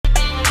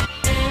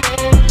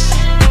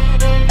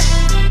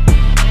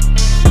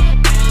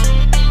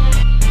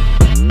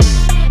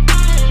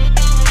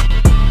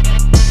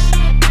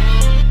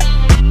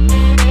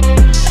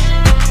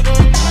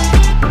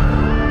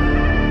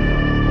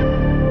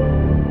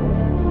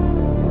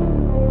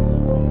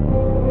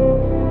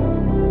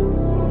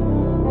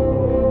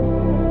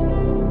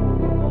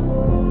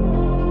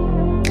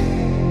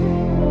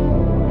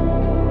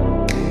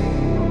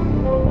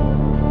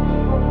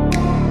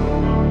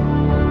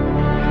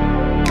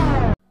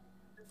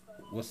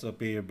What's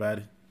up,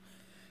 everybody?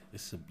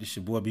 It's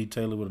your boy B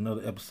Taylor with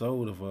another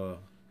episode of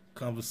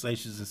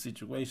Conversations and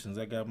Situations.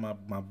 I got my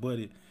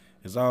buddy,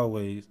 as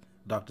always,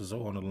 Dr.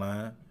 Zoe on the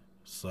line.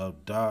 What's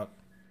up, Doc?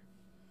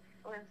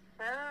 What's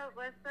up?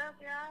 What's up,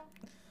 y'all?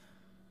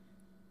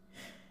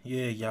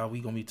 Yeah, y'all, we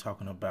gonna be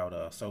talking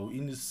about so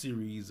in this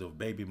series of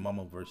baby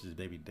mama versus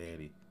baby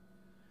daddy,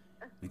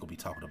 we gonna be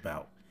talking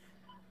about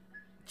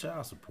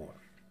child support.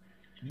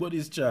 What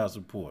is child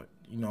support?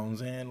 You know what I'm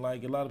saying?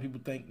 Like a lot of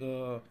people think.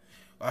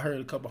 I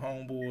heard a couple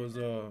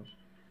homeboys.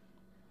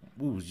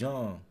 We was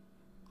young.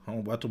 I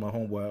told my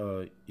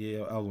homeboy.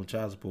 Yeah, I was on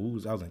child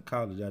support. I was in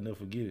college. I will never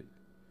forget it.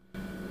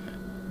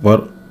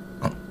 But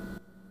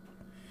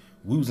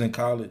we was in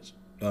college.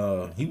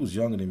 He was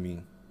younger than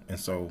me, and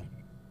so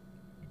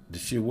the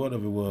shit. What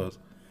of it was,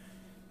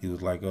 he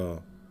was like,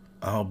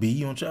 "I'll be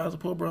you on child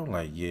support, bro." I'm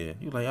like, "Yeah."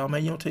 He was like, "Oh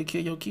man, you don't take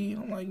care of your kid."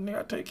 I'm like, "Nigga,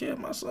 I take care of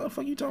my son.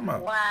 Fuck you talking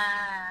about?" Wow.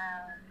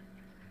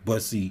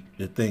 But see,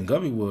 the thing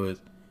of it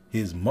was,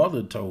 his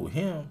mother told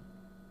him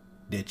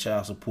that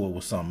child support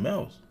was something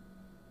else.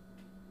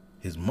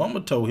 His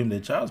mama told him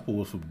that child support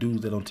was for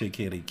dudes that don't take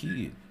care of their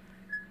kids.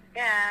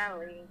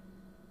 Golly.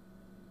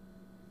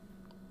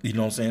 You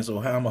know what I'm saying? So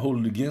how am I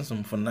holding it against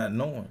him for not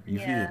knowing? You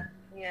feel me?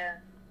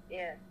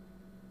 Yeah.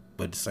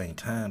 But at the same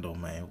time, though,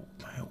 man,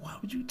 why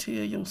would you tell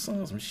your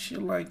son some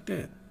shit like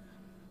that?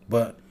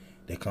 But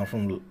they come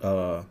from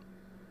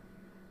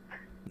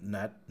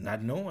not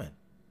knowing,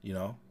 you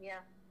know. Yeah.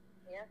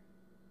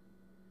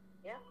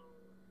 Yeah.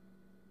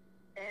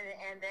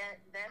 And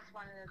that's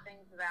one of the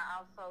things that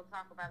I also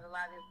talk about a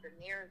lot is the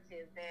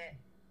narrative that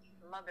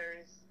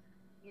mothers,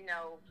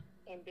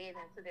 embed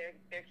into their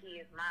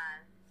kids'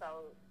 minds.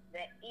 So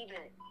that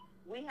even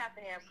we have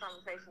to have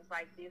conversations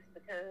like this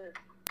because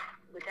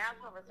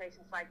without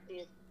conversations like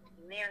this,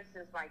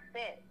 narratives like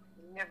that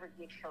never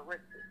get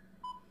corrected.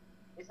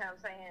 You see what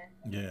I'm saying?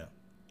 Yeah.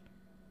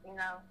 You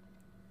know?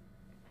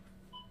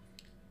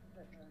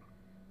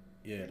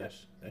 Yeah,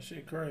 that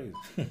shit crazy.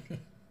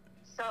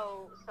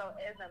 So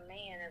as a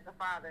man, as a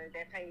father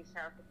that pays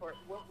child support,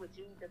 what would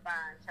you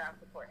define child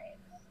support as?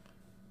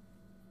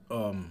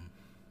 um,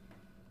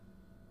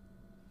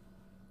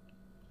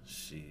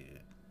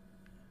 Shit.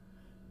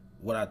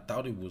 What I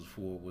thought it was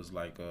for was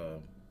like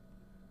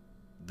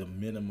the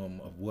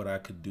minimum of what I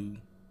could do,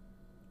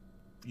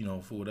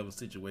 for whatever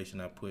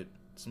situation I put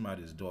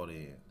somebody's daughter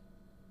in.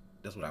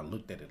 That's what I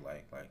looked at it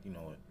like. Like,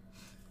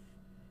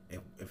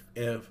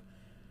 if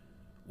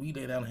we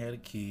lay down and had a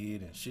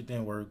kid and shit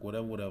didn't work,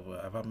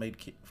 whatever. If I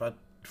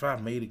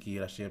made a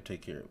kid, I should have to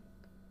take care of it.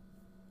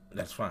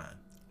 That's fine.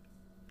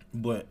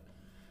 But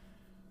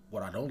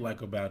what I don't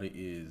like about it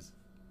is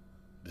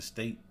the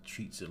state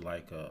treats it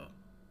like a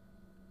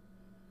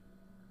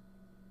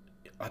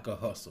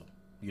hustle.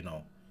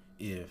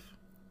 If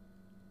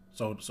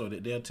so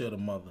that they'll tell the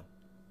mother,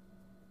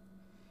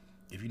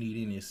 if you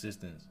need any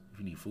assistance, if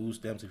you need food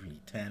stamps, if you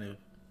need TANF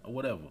or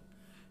whatever,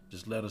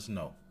 just let us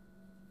know.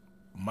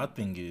 My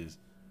thing is,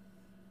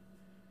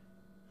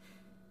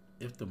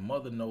 if the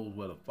mother knows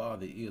where the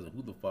father is or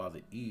who the father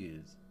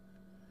is,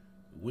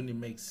 wouldn't it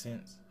make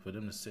sense for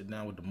them to sit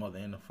down with the mother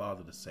and the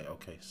father to say,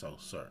 okay, so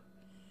sir,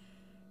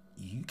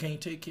 you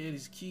can't take care of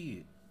this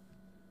kid.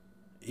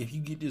 If you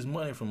get this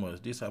money from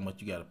us, this how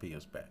much you got to pay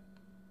us back.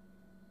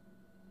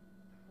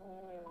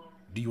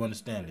 Do you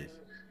understand this?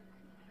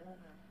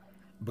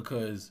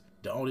 Because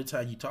the only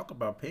time you talk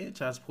about paying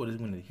child support is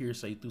when the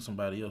hearsay through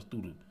somebody else,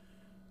 through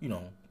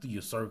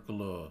your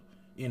circle, or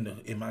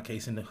in my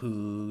case in the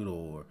hood,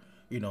 or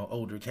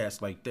older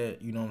cats like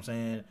that. You know what I'm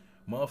saying?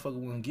 Motherfucker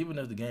wasn't giving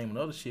us the game and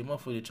other shit.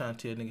 Motherfucker trying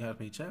to tell nigga how to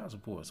pay child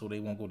support so they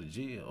won't go to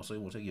jail or so they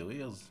won't take your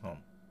L's or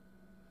something.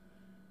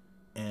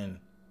 And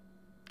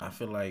I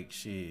feel like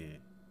shit.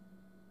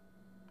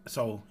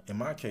 So in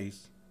my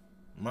case,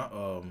 my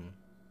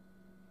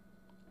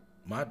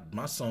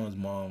my son's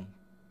mom,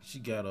 she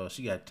got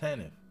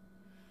TANF,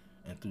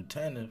 and through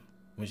TANF,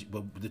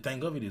 but the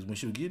thing of it is when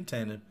she was getting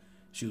TANF,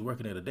 she was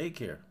working at a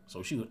daycare,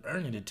 so she was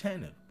earning the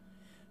TANF.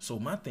 So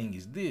my thing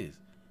is this: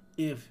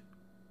 if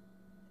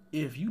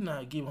you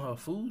not giving her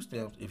food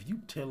stamps, if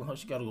you telling her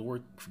she got to go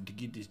work to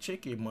get this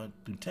check every month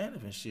through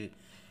TANF and shit,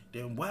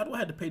 then why do I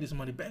have to pay this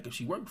money back if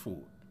she worked for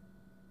it?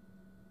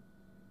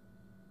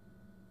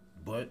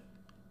 But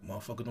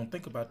motherfucker don't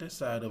think about that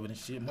side of it and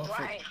shit.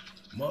 Right.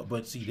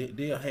 But see,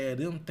 they'll have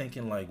them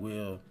thinking like,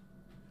 well,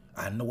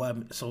 I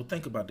know so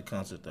think about the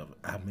concept of it.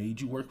 I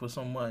made you work for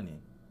some money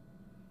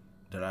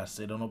that I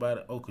said don't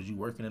nobody, because you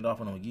working it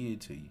off and I'm going to give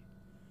it to you.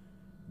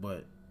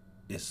 But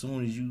as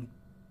soon as you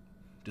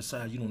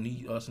decide you don't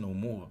need us no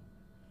more,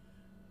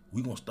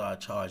 we going to start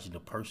charging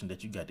the person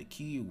that you got the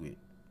kid with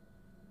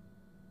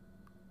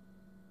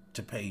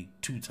to pay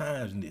 2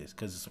 times in this,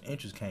 because some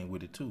interest came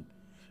with it too.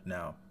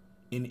 Now,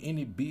 in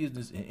any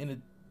business, in any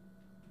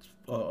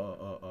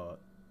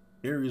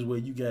areas where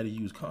you got to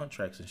use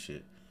contracts and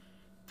shit,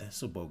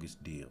 that's a bogus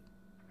deal.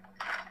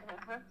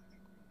 Mm-hmm.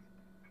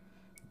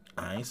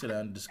 I ain't sit down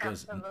and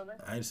discuss. Absolutely.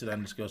 I ain't sit down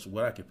and discuss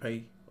what I could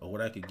pay or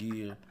what I could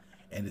give,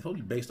 and it's supposed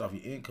to be based off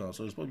your income.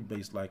 So it's supposed to be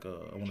based like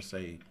I want to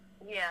say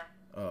Yeah.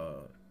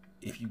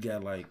 if you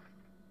got like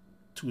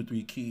 2 or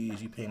 3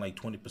 kids, you paying like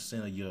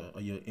 20%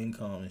 of your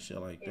income and shit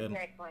like that.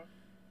 Exactly.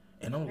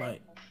 And I'm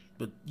like, Exactly.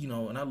 but you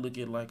know, and I look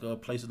at like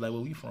places like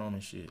where we from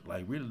and shit,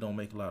 like really don't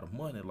make a lot of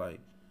money. Like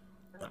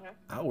Mhm.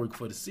 I work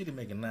for the city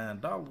making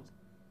 $9,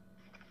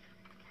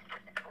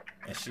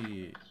 and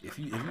shit, if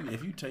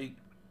you take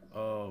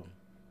um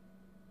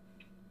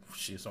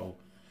shit, so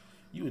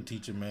you a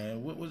teacher,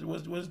 man. What's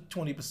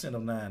 20%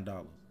 of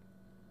 $9?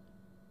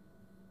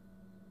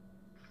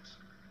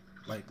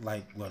 Like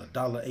what,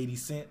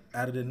 $1.80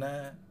 out of the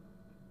nine?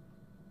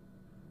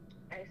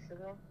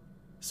 Excellent.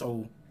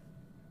 So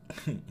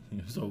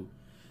so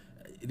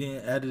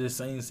then out of the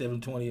same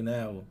 7.20 an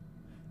hour,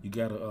 you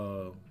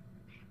gotta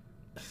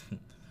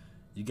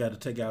you gotta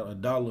take out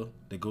 $1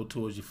 that go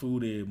towards your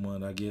food every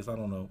month. I guess I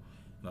don't know,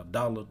 and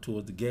 $1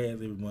 towards the gas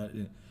every month.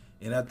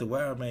 And after a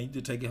while, man, you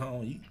just take it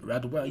home.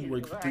 After a while, you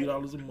work for three Right.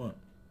 dollars a month,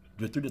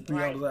 just $3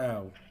 Right. an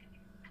hour,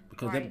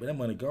 because Right. that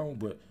money gone.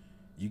 But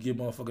you get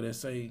motherfucker that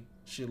say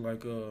shit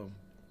like oh,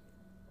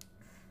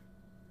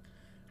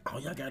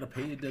 y'all gotta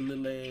pay that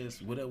little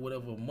ass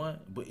whatever a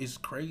month. But it's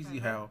crazy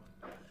Mhm. how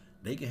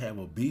they can have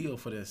a bill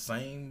for that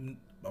same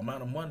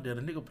amount of money that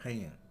a nigga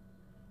paying,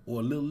 or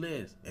a little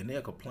less, and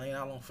they'll complain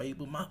out on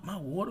Facebook. My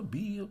water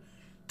bill,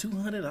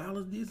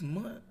 $200 this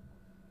month.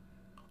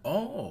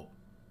 Oh,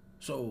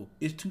 so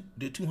it's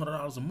the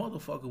 $200 a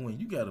motherfucker when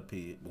you gotta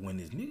pay it, but when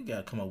this nigga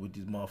gotta come up with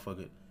this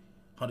motherfucker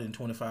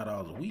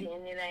 $125 a week,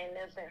 Then it ain't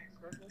nothing.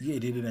 Mhm. yeah,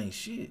 then it ain't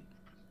shit.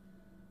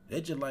 They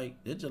just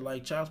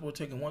like child support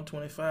taking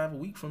 125 a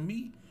week from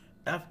me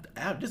after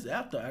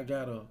I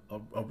got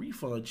a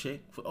refund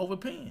check for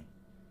overpaying.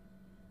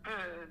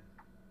 Mm.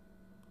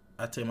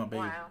 I tell my baby,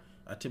 Wow.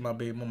 I tell my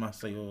baby mama, I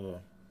say,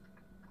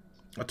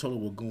 I told her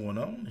what's going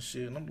on and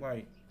shit, and I'm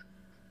like,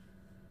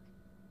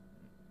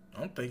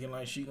 I'm thinking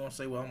like she gonna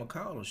say, well, I'm gonna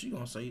call her. She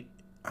gonna say,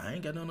 I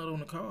ain't got nothing other on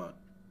the card.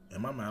 In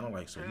my mind, I'm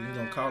like, so you ain't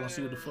gonna call and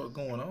see what the fuck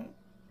going on?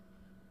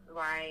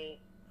 Right.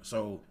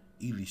 So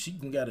either she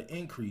gonna got an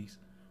increase,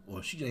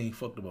 or she ain't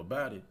fucked up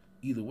about it.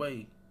 Either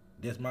way,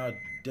 that's my shit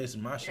to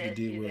That's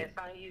deal you. with.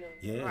 That's on you.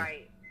 Yeah.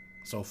 Right.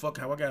 So fuck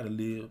how I gotta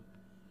live.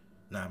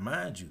 Now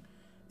mind you,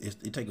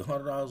 it take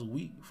 $100 a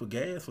week for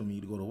gas for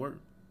me to go to work.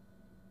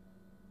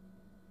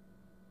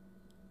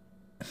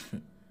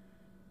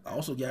 I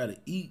also gotta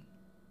eat,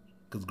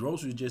 cause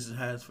groceries just as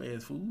high as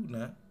fast food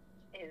now.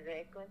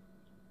 Exactly.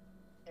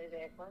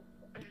 Exactly.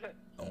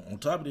 On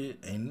top of that,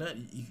 ain't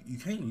nothing. You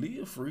can't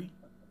live free.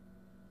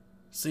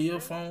 Cell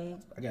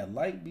phones, I got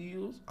light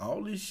bills,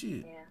 all this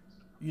shit. Yeah.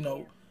 You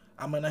know,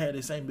 I might not have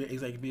the same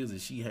exact bills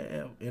that she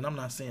have, and I'm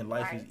not saying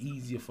life is Right.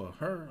 easier for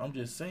her. I'm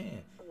just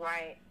saying,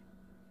 Right.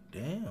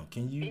 damn,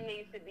 can It you?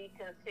 needs to be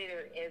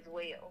considered as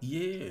well.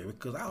 Yeah,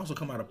 because I also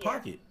come out of Yeah.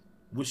 pocket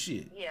with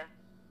shit. Yeah.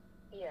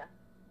 Yeah.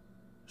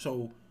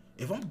 So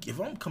if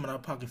I'm coming out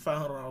of pocket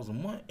 $500 a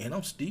month, and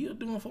I'm still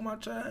doing for my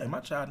child, and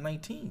my child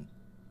 19,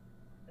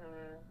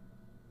 Mm.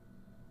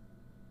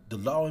 the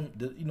law,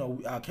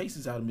 our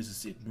cases out of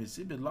Mississippi.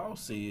 Mississippi law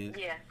says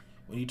Yeah.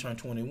 when you turn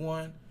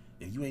 21,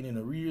 if you ain't in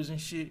arrears and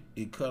shit,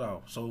 it cut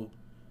off. So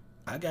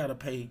I gotta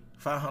pay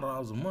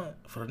 $500 a month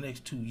for the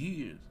next 2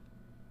 years,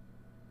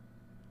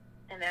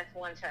 And that's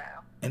one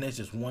child. and that's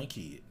just one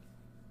kid.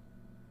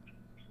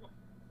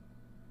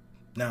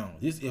 Now,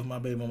 this if my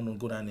baby mama don't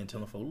go down there and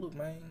tell him, look,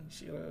 man,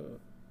 shit,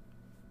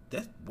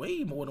 that's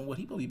way more than what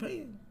he supposed to be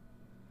paying.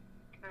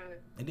 Mm.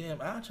 And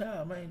then our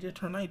child, man, just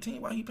turned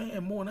 19. Why he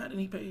paying more now than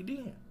he paid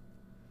then?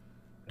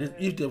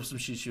 If there was some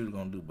shit she was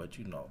gonna do, but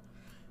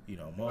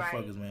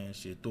motherfuckers, Right. man,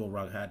 shit, throw a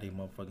rock hide their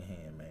motherfucking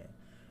hand, man.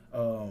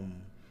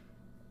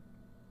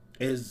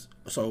 Is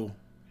so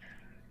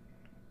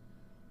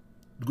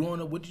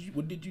growing up, what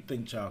did you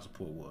think child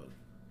support was?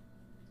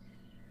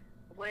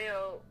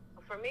 Well,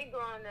 for me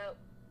growing up,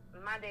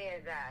 my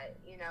dad died,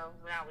 when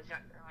I was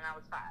younger, when I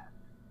was 5.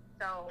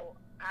 So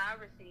I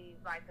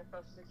received like a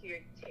Social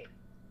Security check.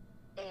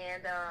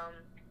 And,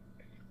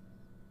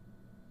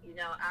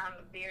 I'm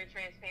very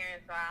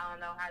transparent, so I don't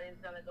know how this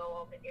is going to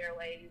go over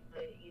airways,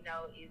 but,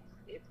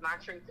 it's my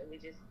truth, and we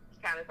just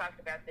kind of talked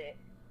about that.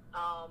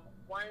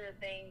 One of the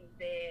things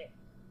that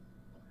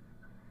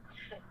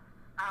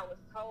I was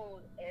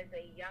told as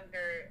a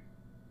younger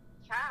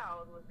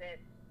child was that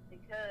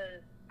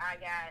because I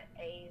got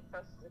a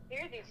Social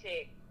Security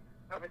check,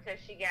 or because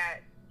she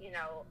got,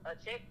 a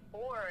check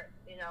for,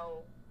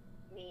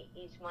 me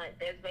each month,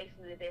 that's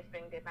basically the best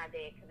thing that my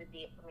dad could have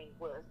did for me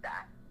was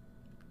die.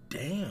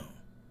 Damn.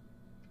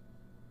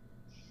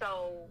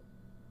 So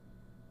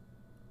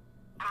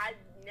I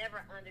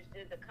never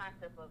understood the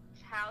concept of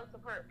child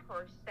support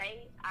per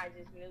se. I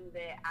just knew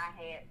that I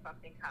had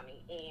something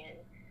coming in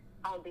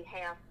on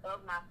behalf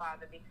of my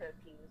father because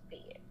he was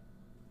dead.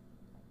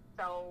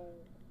 So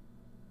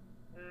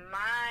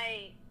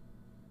my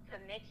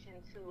connection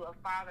to a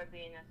father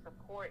being a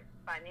support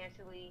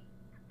financially,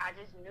 I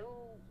just knew,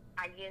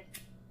 I guess,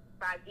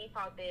 by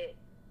default that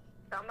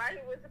somebody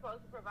was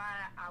supposed to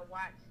provide. I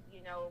watched,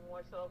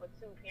 more so of a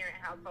 2-parent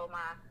household.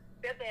 My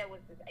stepdad was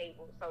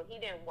disabled, so he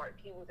didn't work.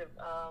 He was a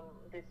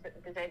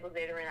disabled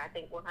veteran, I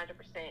think 100%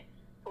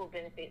 full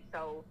benefit.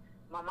 So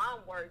my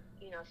mom worked,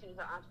 you know, she was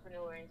an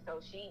entrepreneur, and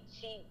so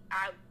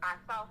I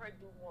saw her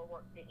do more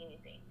work than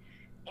anything.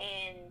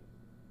 And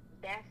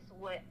that's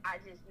what I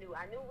just knew.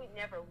 I knew we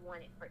never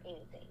wanted for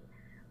anything.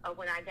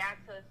 When I got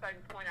to a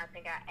certain point, I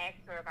think I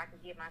asked her if I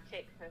could get my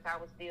check since I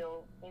was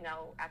still, you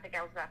know, I think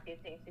I was about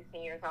 15,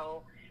 16 years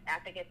old. And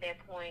I think at that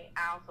point,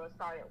 I also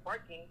started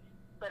working,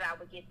 but I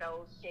would get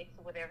those checks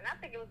or whatever. And I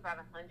think it was about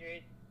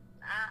 $100.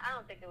 I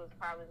don't think it was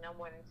probably no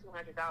more than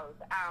 $200.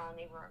 I don't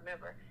even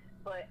remember.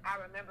 But I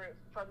remember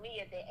for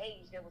me at that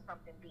age, there was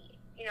something big.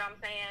 You know what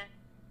I'm saying?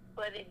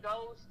 But it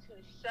goes to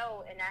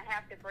show, and I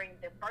have to bring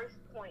the first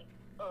point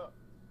up.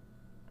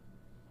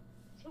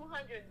 $200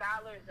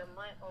 a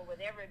month or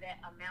whatever that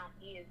amount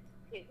is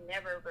could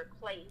never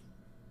replace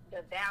the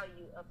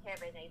value of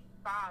having a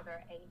father,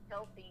 a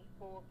healthy,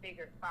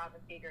 full-figured father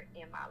figure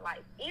in my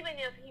life. Even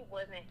if he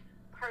wasn't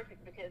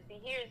perfect, because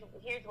see,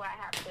 here's why I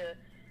have to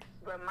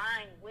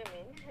remind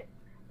women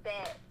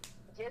that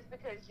just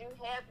because you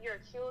have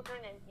your children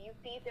and you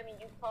feed them and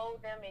you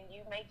clothe them and you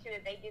make sure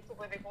that they get to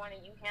where they're going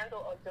and you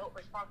handle adult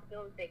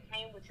responsibilities that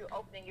came with you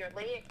opening your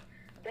leg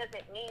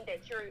doesn't mean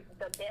that you're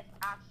the best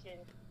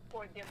option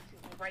for them to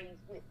be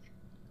raised with.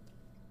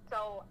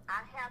 So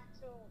I have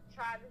to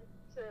try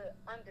to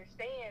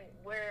understand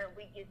where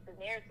we get the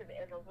narrative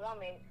as a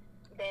woman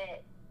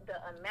that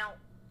the amount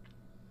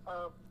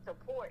of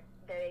support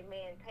that a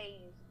man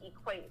pays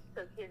equates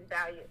to his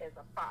value as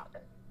a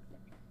father.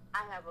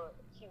 I have a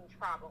huge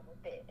problem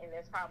with that, and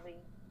that's probably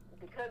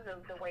because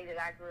of the way that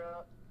I grew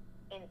up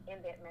in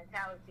that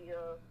mentality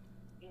of,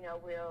 you know,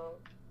 well,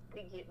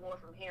 we get more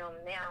from him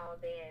now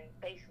than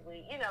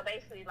basically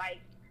like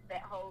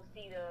that whole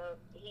seed of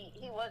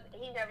he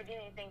never did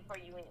anything for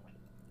you anyway,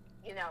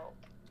 you know.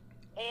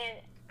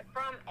 And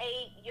from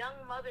a young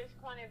mother's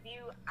point of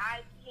view,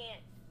 I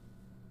can't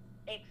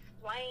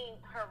explain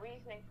her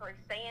reasoning for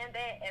saying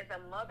that as a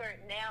mother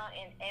now,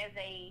 and as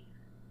a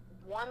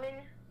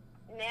woman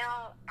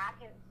now, I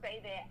can say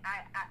that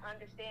I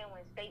understand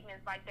when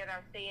statements like that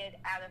are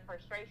said out of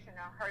frustration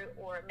or hurt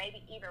or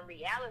maybe even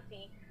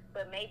reality,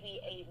 but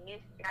maybe a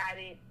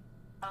misguided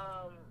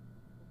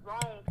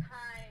wrong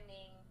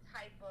timing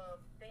type of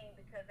thing,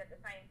 because at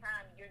the same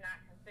time you're not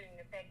considering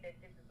the fact that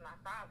this is my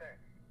father,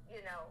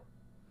 you know,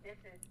 this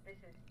is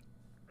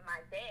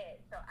my dad.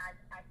 So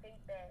I think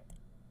that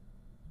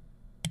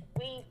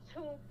we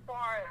too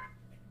far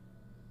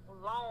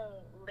long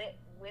let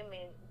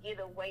women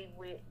get away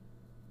with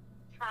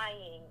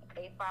trying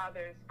a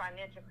father's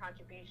financial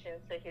contributions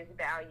to his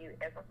value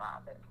as a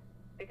father,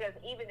 because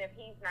even if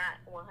he's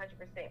not 100%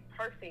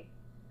 perfect,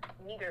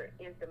 neither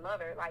is the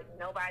mother. Like,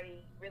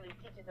 nobody really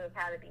teaches us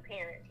how to be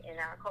parents in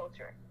our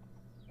culture,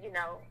 you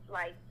know,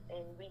 like,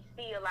 and we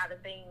see a lot of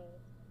things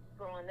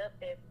growing up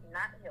that's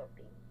not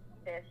healthy,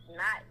 that's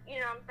not, you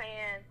know what I'm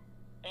saying,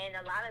 and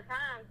a lot of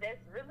times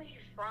that's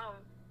really from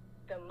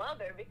the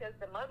mother, because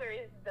the mother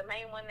is the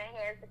main one that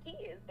has the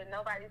kids, but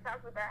nobody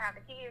talks about how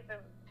the kids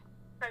are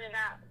turning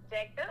out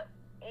jacked up,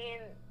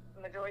 and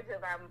majority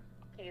of our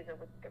kids are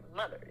with their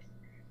mothers.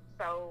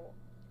 So,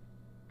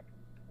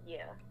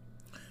 yeah.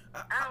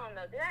 I don't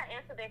know. Did I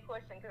answer that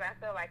question? Because I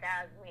feel like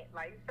I went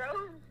like so.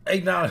 Hey,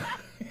 no.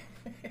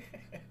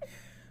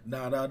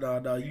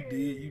 No. You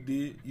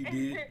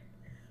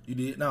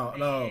did.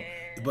 No.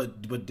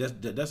 But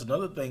that's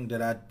another thing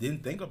that I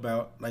didn't think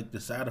about, like the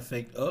side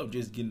effect of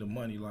just getting the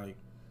money, like.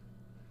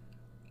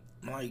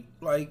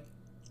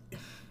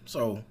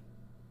 So,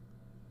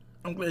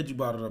 I'm glad you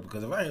brought it up,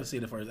 because if I hadn't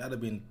said it first, I'd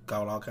have been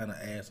called all kind of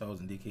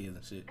assholes and dickheads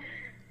and shit.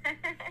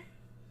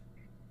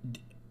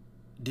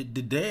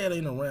 The dad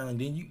ain't around, and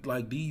then you,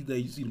 like, these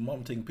days, you see the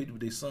mom taking pictures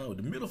with their son with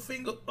the middle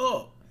finger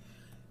up,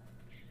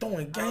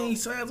 throwing gang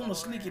signs on the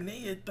slick and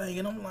everything,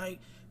 and I'm like,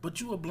 but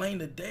you would blame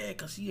the dad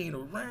because he ain't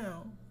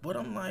around. But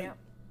I'm like,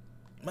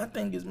 my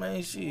thing is,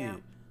 man, shit. Yeah.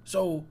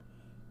 So,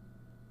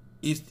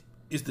 it's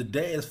the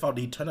dad's fault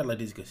that he turned out like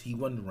this because he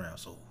wasn't around.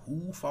 So,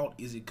 whose fault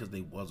is it because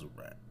they was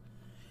around?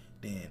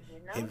 Then,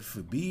 if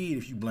forbid,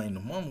 if you blame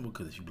the mama,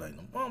 because if you blame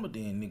the mama,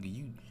 then, nigga,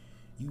 you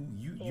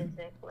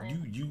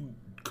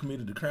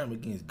committed the crime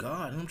against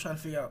God. And I'm trying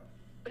to figure out,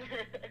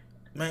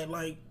 man,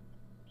 like,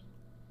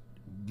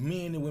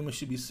 men and women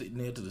should be sitting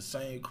there to the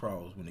same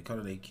cross when they come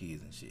to their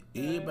kids and shit.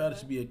 Everybody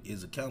should be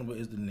as accountable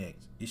as the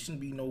next. It shouldn't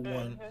be no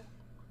one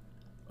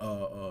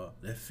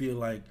that feel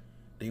like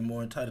they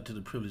more entitled to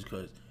the privilege,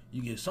 because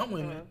you get some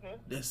women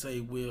that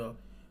say, well,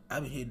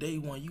 I've been here day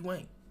one, you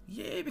ain't.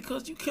 Yeah,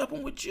 because you kept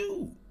them with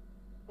you.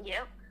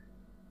 Yep.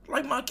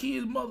 Like my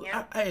kid's mother.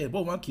 Yep. I had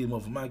both my kids'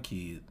 mother for my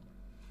kids.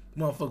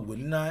 Motherfucker would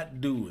not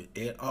do it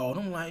at all.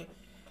 I'm like,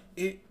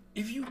 if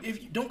you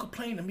don't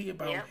complain to me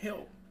about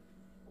help.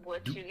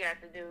 What you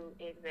got to do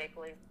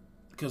exactly?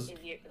 Because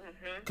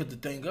the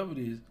thing of it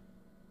is,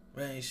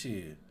 man,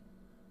 shit.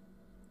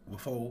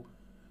 Before,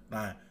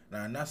 not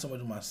so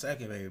much my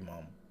second baby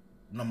mama,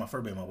 not my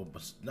first baby mama,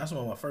 but not so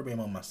much my first baby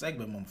mama, my second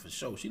baby mama for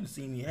sure. She didn't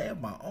see me have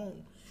my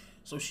own,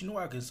 so she knew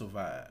I could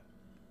survive.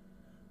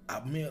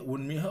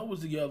 When me and her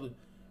was together,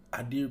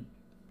 I did.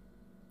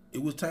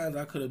 It was times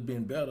I could have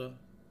been better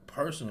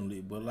personally,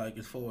 but like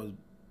as far as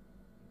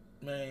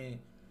man,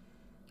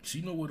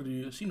 she know what it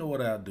is. She know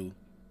what I do.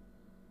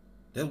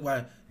 That's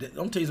why,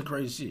 I'm tell you some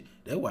crazy shit.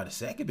 That's why the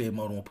second baby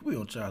mother won't put me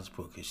on child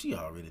support, because she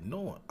already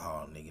knowing,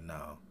 oh, nigga,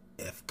 nah.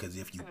 Because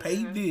if you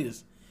pay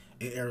this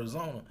in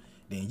Arizona,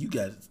 then you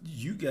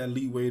got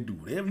leeway to do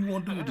whatever you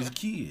want to do with this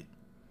kid.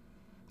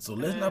 So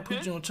let's not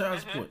put you on child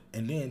support.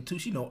 And then, too,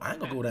 she know I ain't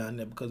going to go down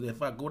there, because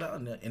if I go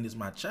down there and it's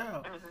my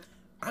child,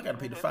 I got to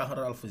pay the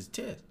 $500 for his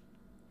test.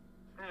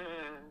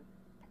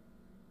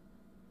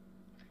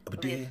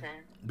 But then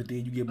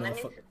you get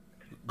motherfucker.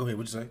 Go ahead,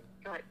 what you say?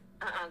 Go ahead.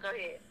 Go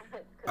ahead.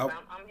 Because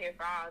I'm here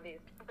for all this.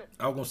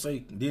 I was going to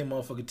say, then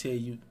motherfucker tell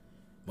you,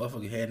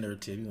 motherfucker had nerve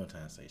tell you one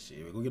time, say,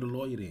 shit, go get a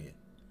lawyer then.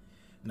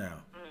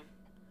 Now,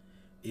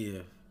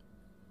 if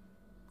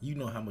you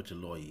know how much a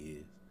lawyer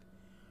is,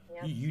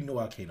 you know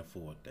I can't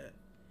afford that.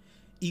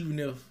 Even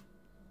if,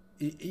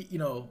 you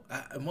know,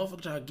 a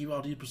motherfucker try to give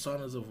all these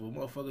personas of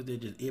motherfuckers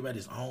that just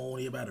everybody's on,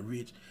 everybody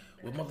rich.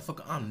 Well,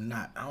 motherfucker, I'm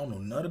not. I don't know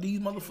none of these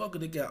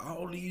motherfuckers that got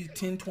all these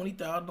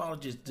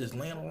 $10,000-$20,000 just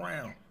laying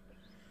around.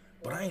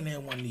 But I ain't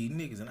had one of these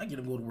niggas, and I get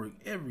to go to work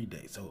every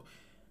day. So,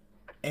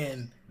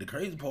 and the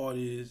crazy part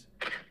is,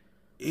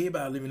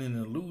 everybody living in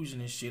an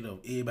illusion and shit of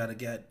everybody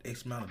got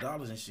X amount of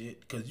dollars and shit.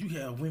 Because you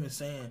have women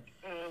saying,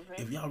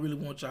 if y'all really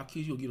want y'all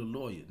kids, you'll get a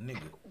lawyer,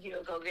 nigga.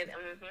 You'll go get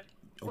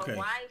Okay.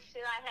 Well, why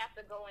should I have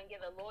to go and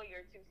get a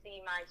lawyer to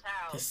see my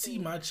child? To see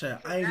my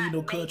child. I ain't need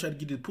no contract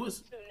to get this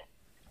pussy.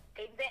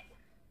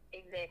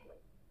 Exactly.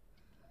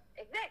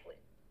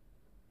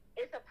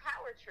 It's a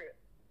power trip.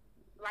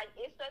 Like,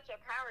 it's such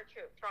a power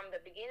trip from the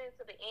beginning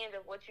to the end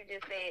of what you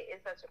just said.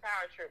 It's such a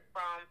power trip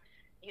from,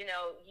 you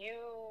know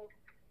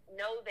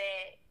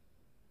that,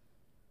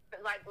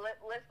 like,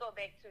 let's go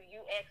back to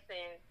you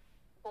asking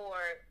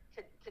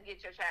to get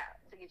your child,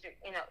 to get your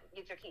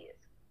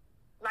kids.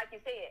 Like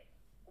you said,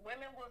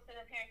 women will sit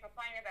up here and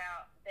complain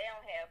about they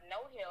don't have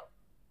no help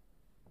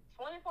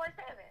 24/7.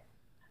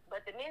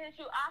 But the minute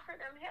you offer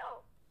them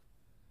help,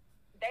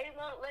 they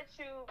won't let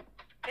you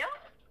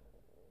help.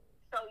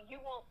 So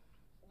you want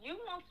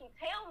to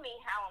tell me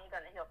how I'm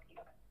going to help you.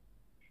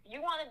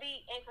 You want to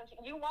be in control.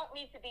 You want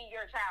me to be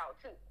your child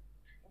too.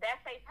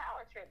 That's a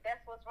power trip. That's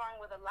what's wrong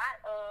with a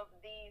lot of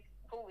these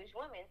foolish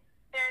women.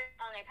 They're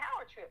on a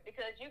power trip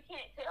because you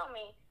can't tell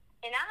me.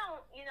 And I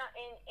don't,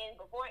 and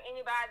before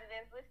anybody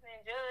that's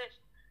listening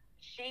judge,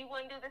 she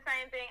wouldn't do the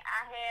same thing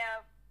I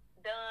have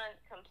done,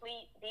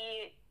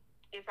 did.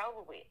 It's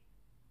over with.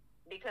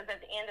 Because at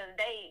the end of the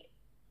day,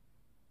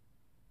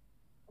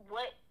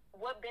 what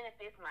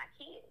benefits my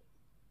kids?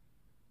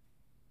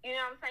 You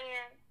know what I'm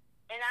saying?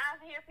 And I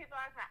hear people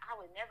like, I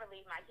would never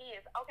leave my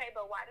kids. Okay,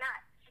 but why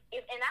not?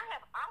 And I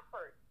have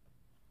offered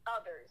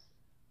others,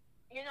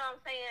 you know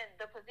what I'm saying,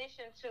 the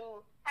position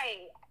to,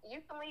 hey, you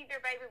can leave your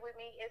baby with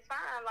me. It's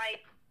fine.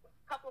 Like, a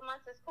couple of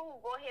months is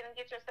cool. Go ahead and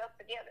get yourself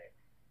together.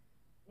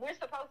 We're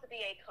supposed to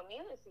be a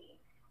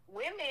community.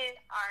 Women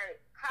are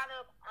caught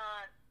up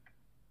on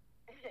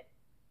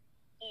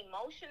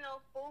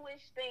emotional,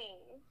 foolish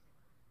things,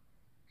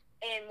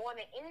 and more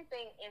than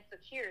anything,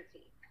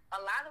 insecurity. A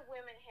lot of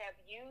women have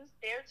used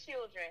their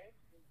children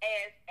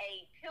as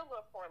a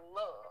pillar for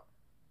love,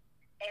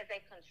 as a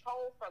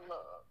control for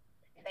love.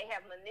 They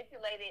have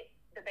manipulated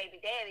the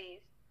baby daddies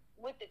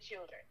with the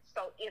children.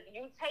 So if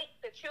you take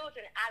the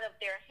children out of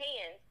their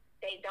hands,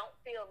 they don't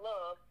feel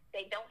love.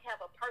 They don't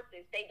have a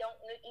purpose. They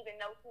don't even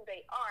know who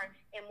they are.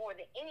 And more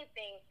than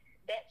anything,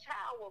 that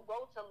child will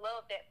grow to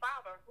love that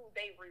father who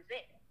they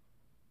resent.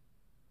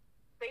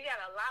 So you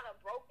got a lot of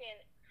broken,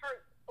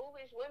 hurt,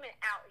 foolish women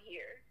out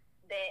here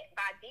that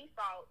by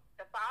default,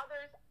 the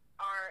fathers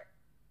are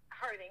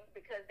hurting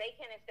because they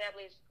can't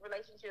establish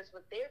relationships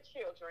with their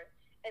children,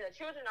 and the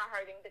children are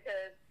hurting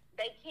because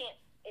they can't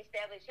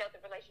establish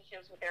healthy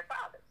relationships with their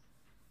fathers.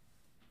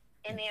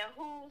 And then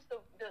who's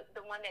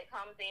the one that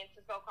comes in to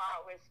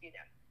so-called rescue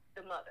them?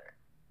 The mother.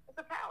 It's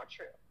a power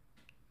trip.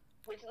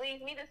 Which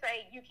leads me to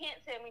say, you can't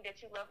tell me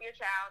that you love your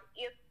child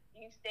if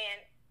you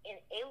stand and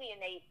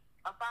alienate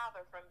a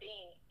father from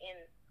being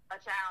in a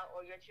child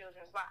or your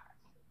children's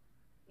lives.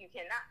 You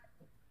cannot.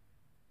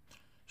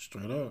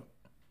 Straight up.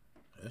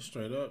 That's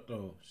straight up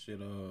though.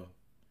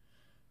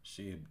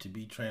 Shit, to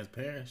be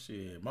transparent,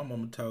 shit. My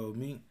mama told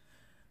me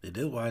that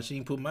that's why she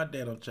didn't put my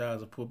dad on child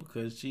support,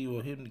 because she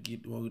wanted to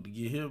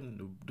give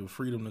him the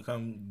freedom to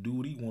come do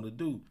what he want to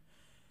do.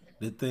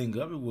 The thing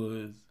of it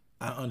was,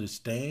 I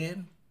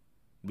understand,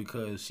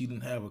 because she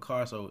didn't have a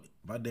car, so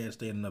my dad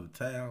stayed in another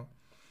town.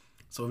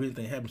 So if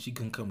anything happened, she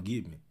couldn't come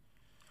get me.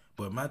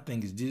 But my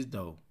thing is this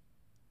though,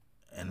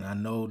 and I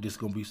know this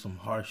gonna be some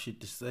hard shit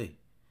to say,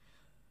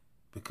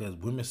 because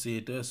women say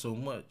it does so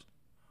much.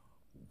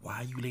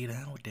 Why you lay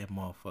down with that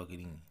motherfucker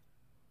then?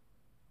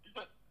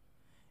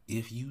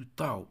 If you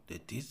thought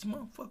that this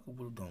motherfucker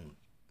was gonna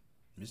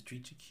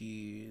mistreat your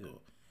kid or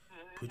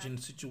put you in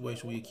a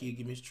situation where your kid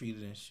get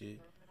mistreated and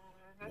shit,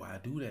 why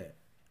do that?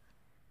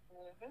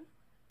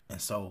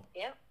 And so,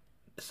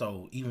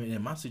 so even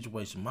in my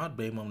situation, my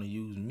baby mama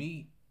used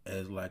me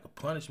as like a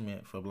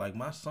punishment for like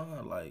my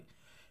son. Like,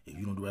 if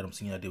you don't do right, I'm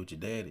seeing you out there with your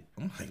daddy.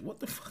 I'm like, what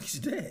the fuck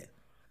is that?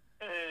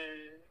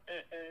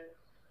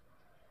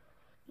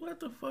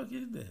 the fuck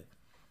is that?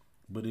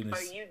 But in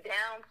or you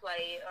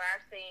downplay, or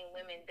I've seen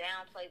women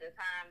downplay the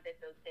time that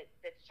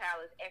the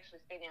child is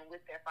actually spending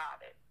with their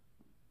father.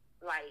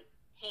 Like,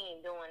 he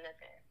ain't doing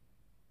nothing.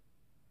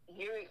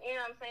 You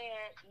know what I'm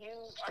saying? You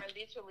are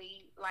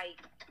literally like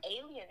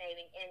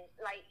alienating, and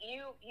like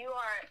you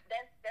are,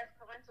 that's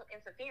parental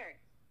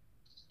interference.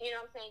 You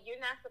know what I'm saying?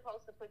 You're not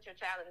supposed to put your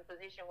child in a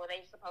position where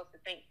they're supposed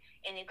to think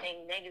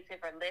anything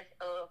negative or less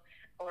of,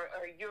 or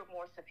you're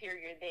more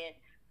superior than,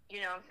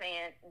 you know what I'm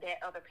saying,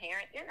 that other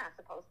parent. You're not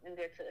supposed to do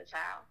that to a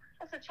child.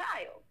 That's a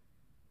child.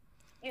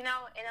 You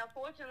know, and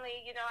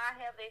unfortunately, you know, I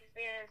have the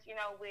experience, you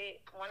know, with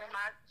one of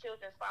my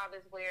children's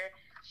fathers where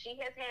she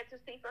has had to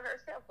see for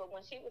herself. But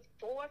when she was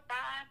 4, 5,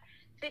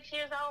 6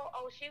 years old,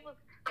 it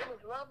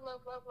was love,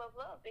 love, love, love,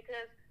 love,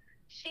 because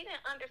she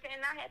didn't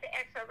understand. And I had to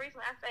ask her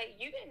recently. I say,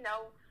 you didn't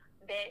know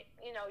that,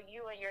 you know,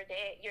 you and your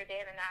dad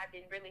and I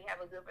didn't really have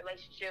a good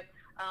relationship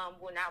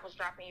when I was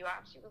dropping you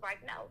off. She was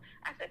like, no.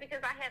 I said,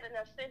 because I had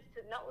enough sense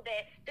to know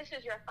that this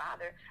is your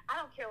father. I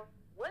don't care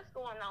what's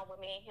going on with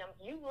me and him.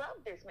 You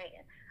love this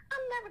man.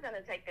 I'm never going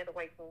to take that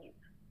away from you.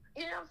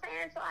 You know what I'm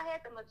saying? So I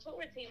had the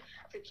maturity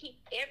to keep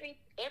every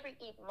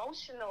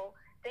emotional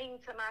thing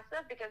to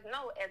myself, because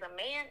no, as a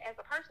man, as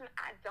a person,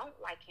 I don't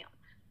like him.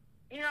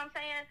 You know what I'm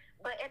saying?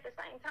 But at the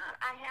same time,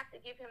 I have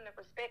to give him the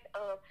respect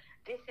of,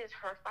 this is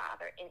her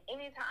father. And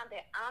anytime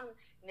that I'm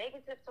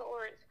negative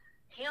towards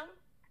him,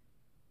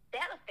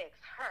 that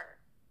affects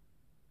her.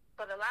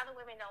 But a lot of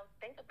women don't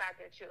think about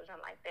their children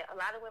like that. A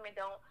lot of women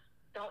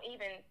don't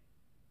even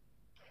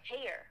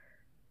care,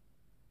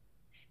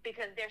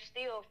 because they're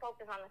still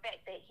focused on the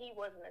fact that he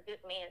wasn't a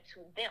good man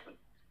to them.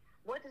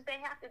 What does that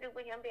have to do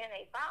with him being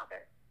a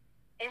father?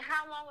 And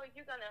how long are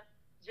you going to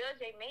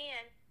judge a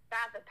man by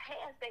the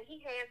past that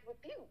he has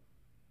with you?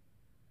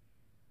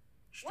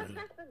 What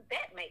sense does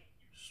that make?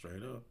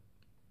 Straight up.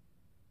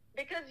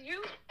 Because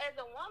you, as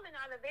a woman,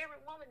 are the very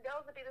woman,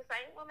 those would be the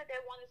same women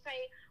that want to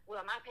say,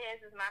 well, my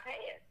past is my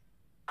past.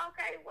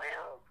 Okay,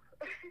 well,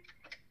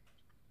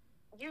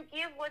 you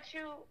give what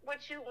you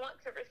want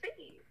to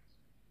receive.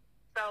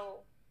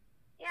 So,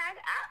 yeah,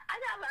 I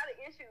got a lot of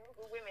issues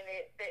with women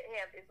that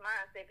have this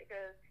mindset,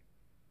 because,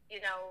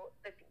 you know,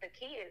 the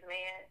kids,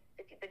 man,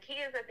 the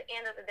kids at the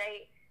end of the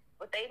day,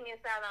 what they miss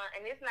out on,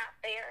 and it's not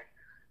fair.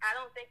 I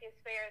don't think it's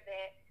fair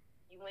that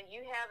when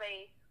you have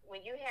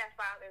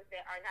fathers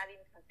that are not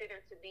even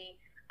considered to be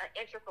an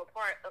integral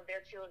part of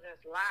their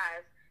children's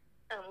lives,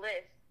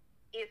 unless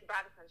it's by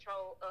the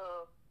control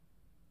of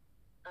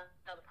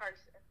another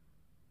person.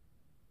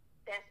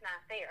 That's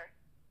not fair.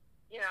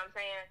 You know what I'm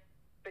saying?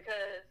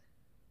 Because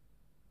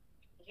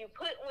you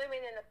put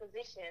women in a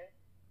position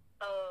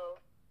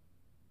of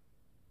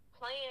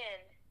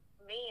playing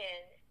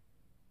men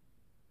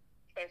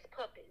as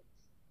puppets.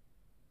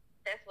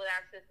 That's what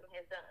our system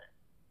has done.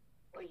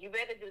 Well, you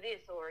better do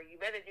this, or you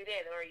better do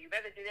that, or you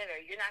better do that, or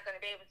you're not going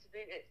to be able to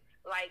do this.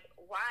 Like,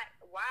 why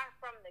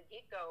from the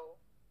get-go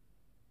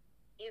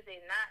is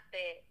it not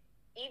that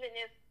even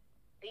if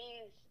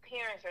these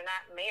parents are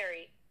not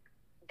married,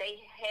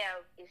 they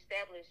have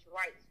established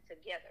rights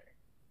together?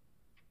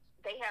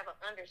 They have an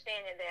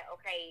understanding that,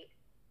 okay,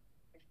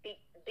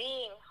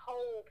 being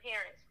whole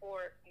parents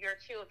for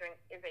your children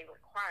is a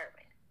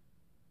requirement.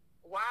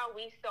 Why are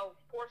we so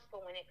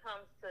forceful when it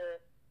comes to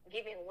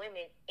giving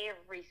women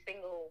every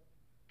single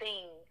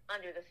thing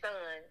under the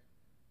sun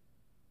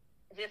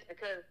just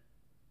because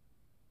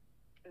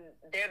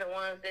they're the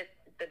ones that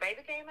the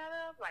baby came out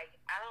of? Like,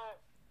 I don't,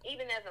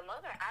 even as a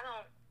mother, I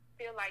don't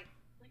feel like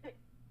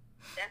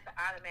that's an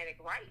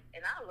automatic right.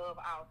 And I love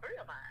all three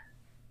of mine.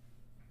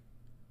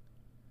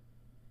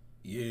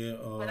 Yeah.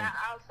 But I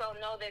also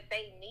know that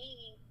they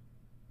need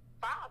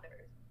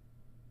fathers.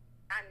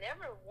 I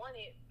never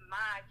wanted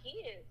my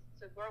kids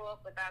to grow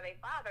up without a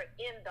father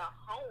in the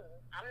home.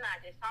 I'm not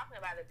just talking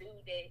about a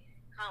dude that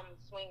comes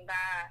swing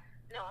by.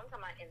 No, I'm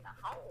talking about in the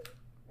home.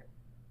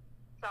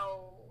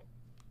 So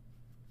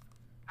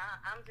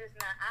I'm just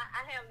not.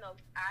 I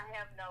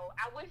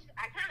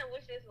kind of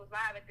wish this was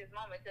live at this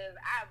moment, because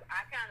I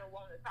kind of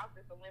want to talk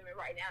to some women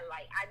right now.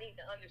 Like, I need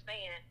to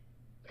understand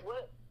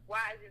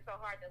why is it so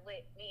hard to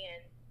let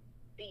men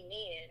be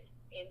men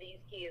in these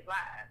kids'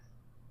 lives?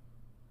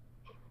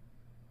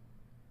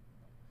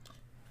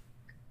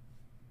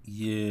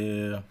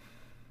 Yeah.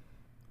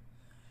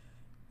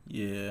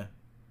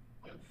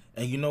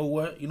 And you know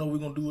what? You know what we're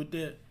gonna do with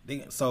that?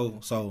 So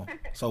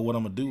what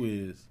I'm gonna do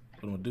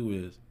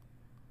is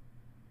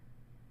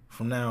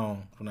from now,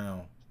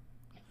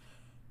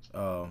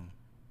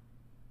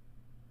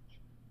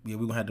 yeah, we're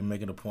gonna have to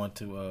make it a point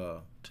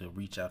to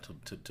reach out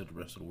to the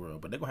rest of the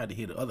world. But they're gonna have to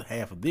hear the other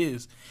half of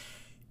this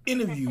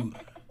interview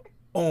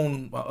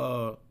on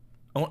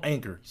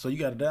Anchor. So you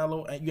gotta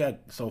download.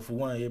 So for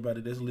one,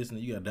 everybody that's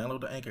listening, you gotta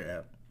download the Anchor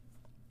app.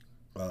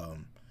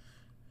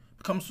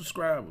 Become a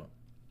subscriber.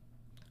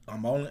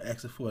 I'm only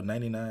asking for a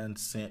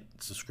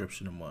 99-cent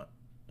subscription a month,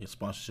 a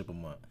sponsorship a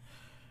month.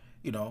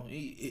 You know,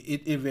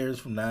 it varies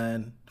from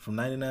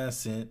 99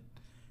 cents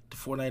to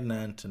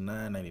 $4.99 to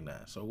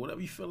 $9.99. So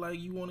whatever you feel like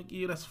you want to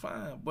give, that's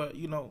fine. But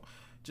you know,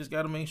 just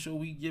gotta make sure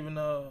we giving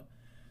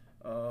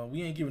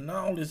we ain't giving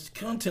all this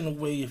content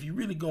away. If you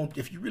really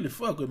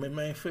fuck with me,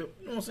 man, you know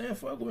what I'm saying?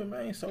 Fuck with me,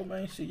 man. So,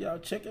 man, shit, y'all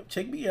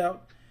check me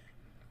out.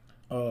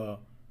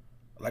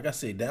 Like I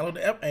said, download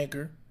the app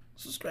Anchor,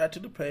 subscribe to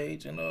the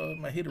page, and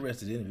my hit the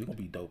rest of the interview. It's gonna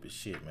be dope as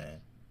shit,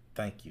 man.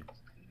 Thank you.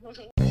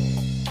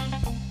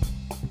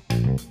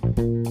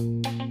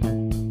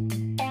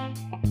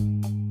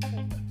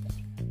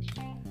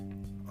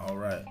 All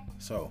right,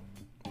 so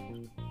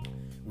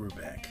we're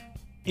back.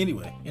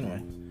 Anyway.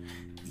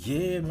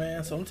 Yeah,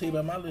 man. So I'm gonna tell you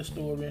about my little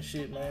story and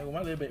shit,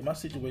 man. My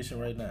situation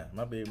right now,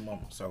 my baby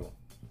mama. So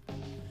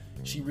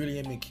she really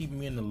ain't been keeping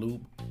me in the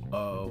loop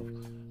of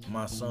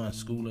my son's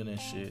schooling and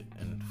shit.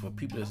 And for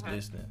people that's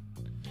listening,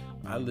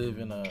 I live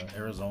in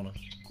Arizona.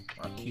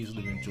 My kids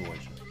live in Georgia.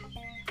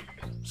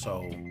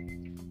 So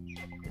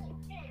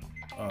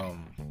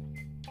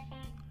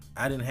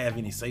I didn't have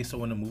any say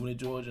so in the moving to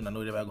Georgia, and I know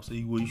everybody gonna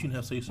say, well, you shouldn't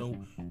have say so.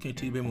 Can't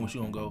tell your baby when she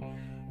don't go.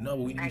 No,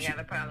 but I got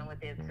a problem with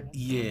that too.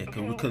 Yeah,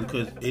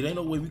 cause it ain't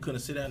no way we couldn't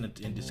sit down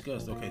and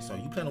discuss. Okay, so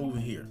you plan on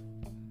moving here.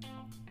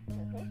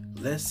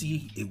 Let's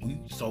see if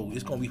so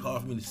it's gonna be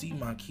hard for me to see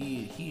my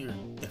kid here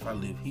if I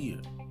live here.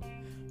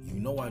 You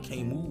know I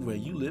can't move where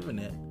you living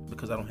at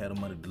because I don't have the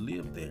money to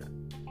live there.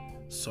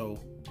 So,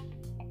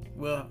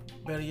 well,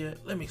 better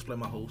yet, let me explain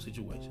my whole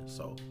situation.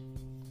 So,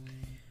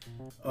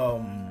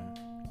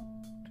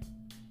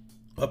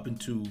 up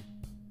until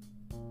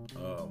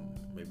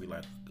maybe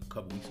like a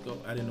couple weeks ago,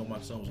 I didn't know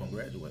my son was gonna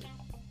graduate.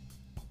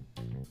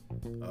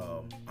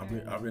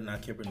 I really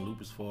not kept in the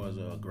loop as far as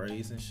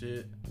grades and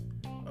shit.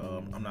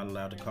 I'm not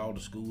allowed to call the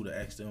school to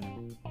ask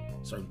them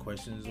certain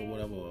questions or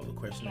whatever, or the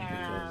questions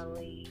because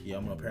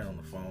I'm a parent on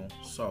the phone,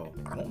 so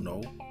I don't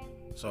know.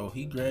 So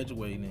he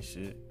graduating and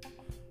shit,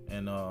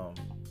 and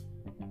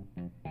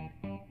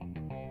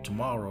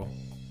tomorrow.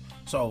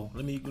 So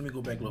let me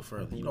go back a little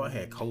further. You know, I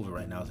had COVID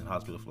right now. I was in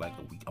hospital for like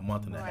a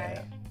month and a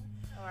half.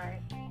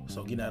 Right.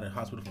 So getting out of the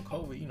hospital from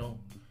COVID, you know,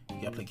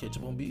 you gotta play catch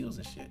up on bills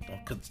and shit.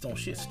 Don't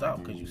shit stop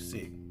because you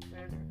sick.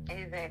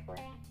 Exactly.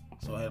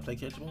 So I had to play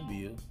catch up on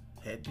bills.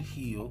 Had to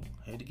heal.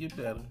 Had to get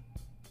better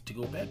to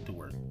go back to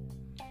work.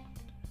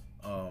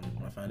 I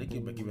finally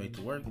get back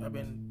to work. I've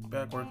been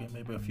back working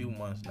maybe a few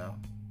months now.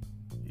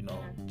 You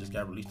know, just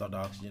got released off the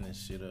oxygen and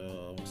shit.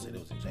 I said it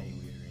was in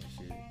January and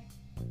shit.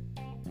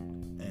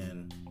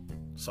 And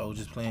so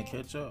just playing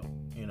catch up.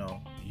 You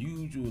know,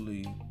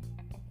 usually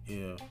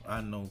if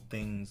I know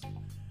things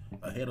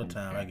ahead of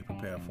time, I can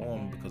prepare for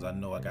them because I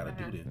know I gotta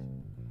do this.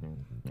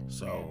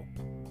 So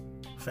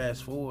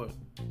fast forward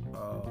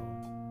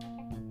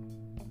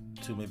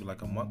to maybe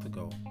like a month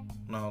ago.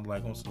 No,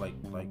 like almost like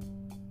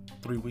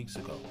 3 weeks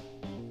ago.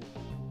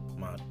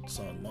 My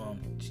son's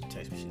mom, she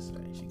texted me,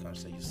 she comes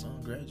say, your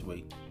son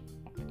graduate.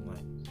 I'm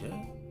like, yeah.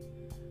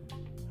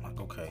 I'm like,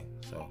 okay.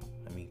 So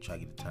let me try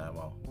to get the time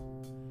off.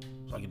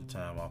 So I get the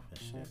time off and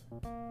shit.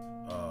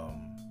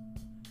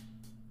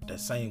 That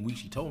same week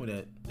she told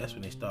me that's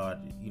when they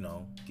started, you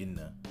know, getting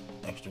the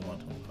extra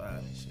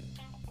 125 and shit.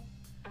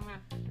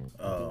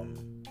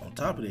 On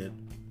top of that,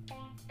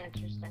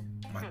 interesting.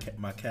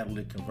 My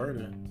catalytic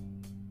converter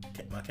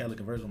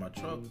on my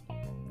truck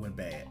went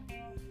bad,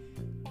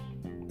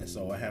 and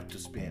so I have to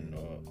spend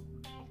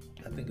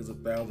I think it's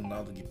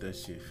 $1,000 to get that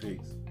shit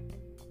fixed.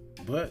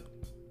 But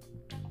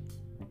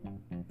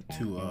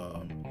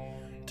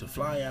to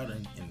fly out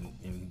and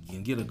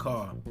get a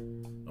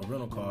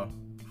rental car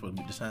for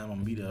the time I'm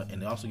gonna be there,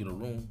 and also get a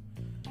room,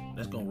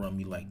 that's gonna run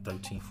me like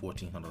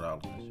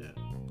 $1,400 and shit.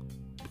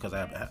 Because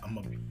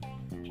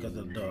because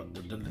the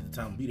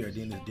time to be there,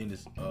 then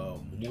this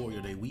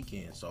Memorial Day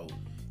weekend, so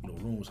you know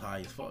room's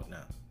high as fuck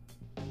now.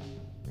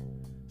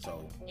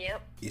 So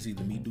it's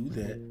either me do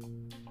that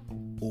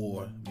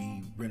or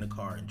me rent a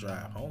car and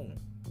drive home,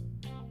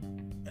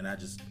 and I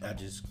just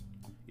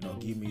you know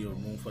give me a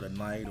room for the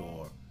night,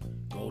 or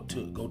go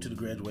to the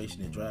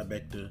graduation and drive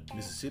back to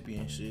Mississippi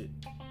and shit.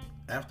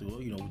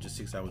 Afterward, you know, with just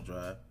 6 hours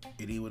drive,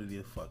 it is what it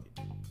is. Fuck it.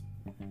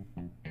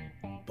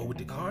 But with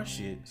the car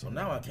shit, so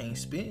now I can't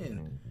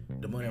spend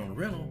the money on the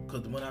rental,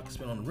 because the money I can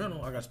spend on the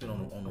rental, I got to spend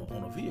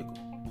on a vehicle.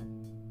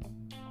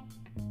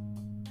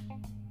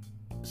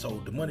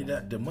 So the money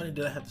that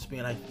I have to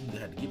spend, I either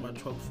have to get my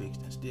truck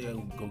fixed and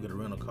still go get a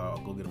rental car,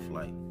 or go get a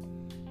flight,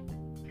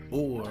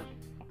 or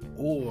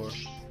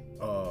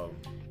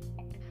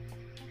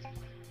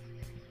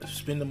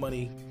spend the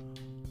money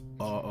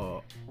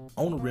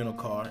on a rental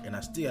car, and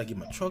I still gotta get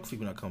my truck fixed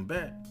when I come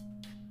back.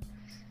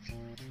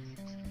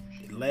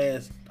 The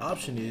last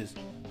option is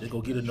just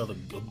go get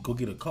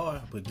a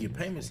car, but get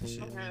payments and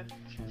shit.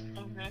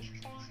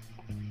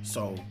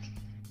 So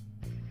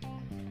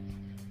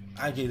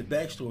I gave the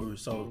backstory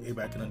so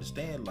everybody can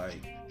understand.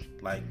 Like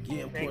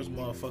yeah, of course,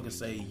 motherfuckers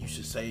say you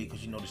should save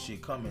because you know the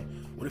shit coming.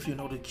 What if you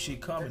know the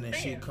shit coming and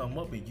shit come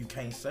up and you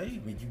can't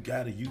save, and you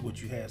gotta use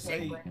what you have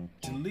saved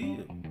to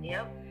live?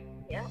 Yep.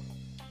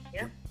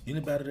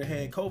 Anybody that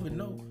had COVID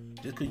know,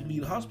 just because you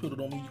leave the hospital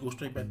don't mean you go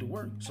straight back to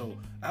work. So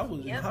I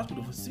was in the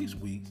hospital for 6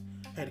 weeks,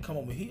 had to come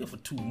over here for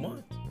 2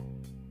 months.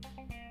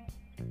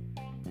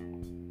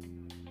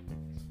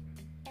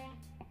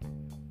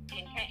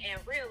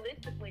 And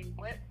realistically,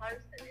 what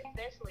person,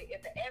 especially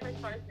if the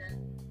average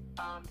person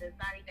does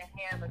not even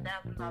have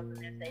 $1,000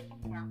 in their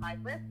savings account, like,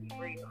 let's be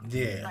real.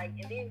 Yeah. Like,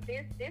 and then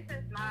this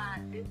is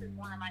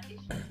one of my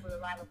issues with a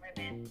lot of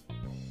women.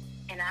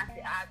 And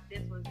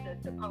this was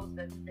the post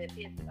that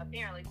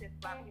apparently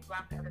pissed a lot of people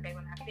off the other day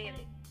when I said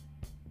it.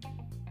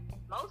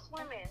 Most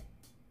women,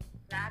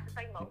 not to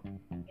say most,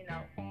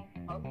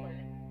 most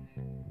women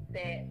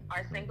that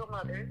are single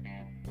mothers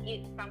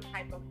get some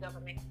type of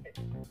government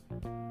assistance.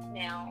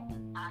 Now,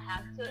 I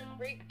have to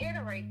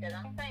reiterate that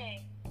I'm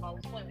saying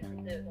most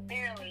women, because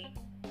apparently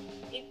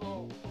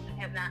people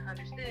have not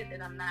understood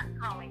that I'm not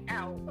calling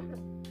out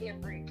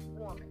every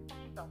woman.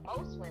 So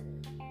most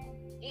women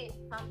get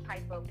some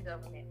type of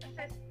government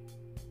assistance.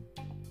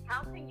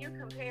 How can you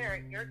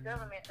compare your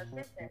government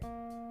assistance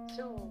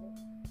to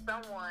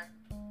someone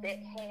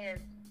that has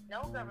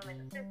no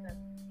government assistance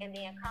and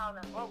then call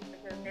them broke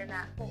because they're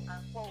not, quote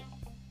unquote,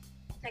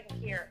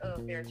 taking care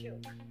of their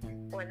children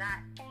or not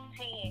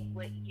paying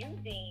what you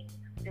deem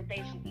that they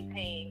should be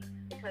paying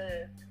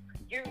because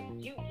you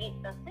get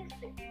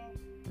assistance?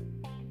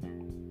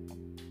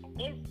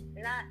 It's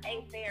not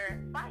a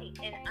fair fight.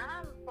 And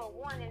I'm for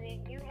one, and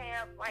then you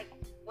have like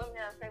women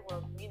that say,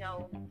 well,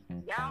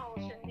 y'all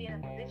shouldn't be in a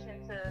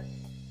position to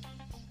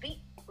speak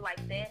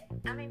like that.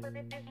 I mean, but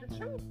if it's the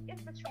truth,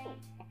 it's the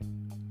truth.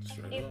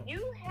 Straight If up.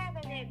 you have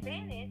an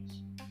advantage,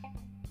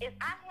 if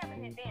I have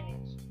an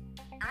advantage,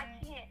 I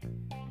can't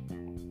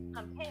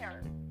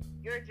compare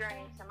your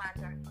journey to my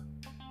journey.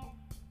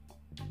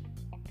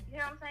 You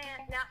know what I'm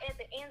saying? Now, at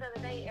the end of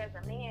the day, as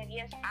a man,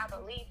 yes, I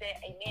believe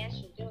that a man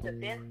should do the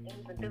best in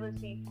his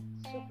ability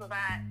to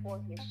provide for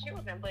his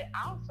children. But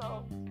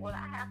also, what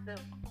I have to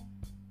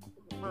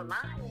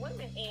remind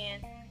women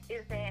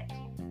is that,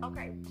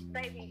 okay,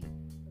 baby,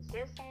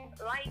 just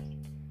like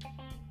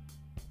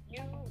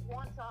you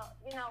want to,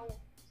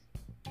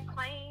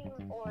 claim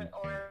or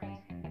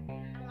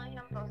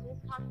his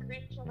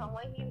contributions on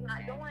what he's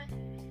not doing,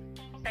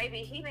 baby,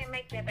 he didn't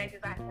make that baby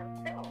by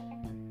himself.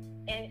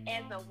 And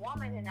as a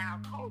woman in our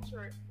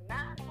culture,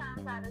 9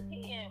 times out of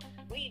 10,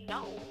 we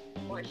know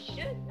or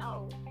should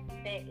know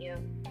that if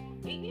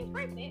we get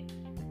pregnant,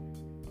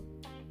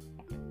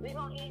 we're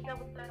going to end up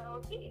with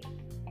those kids.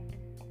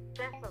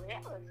 That's a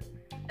reality.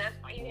 That's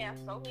why you have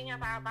so many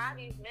of our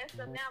bodies messed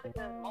up now,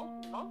 because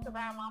most of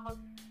our mamas,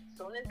 as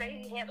soon as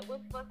they had the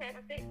whip of us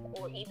having sex,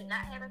 or even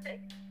not having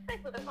sex, they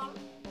put us on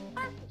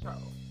birth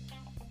control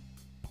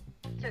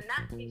to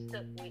not be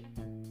stuck with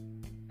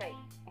faith.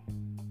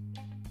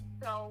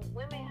 So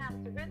women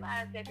have to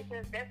realize that,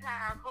 because that's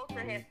how our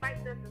culture has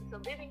psyched us into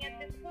living at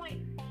this point.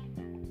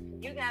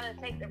 You gotta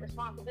take the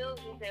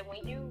responsibility that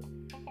when you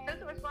took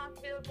the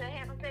responsibility of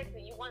having sex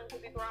and you wanted to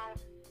be grown,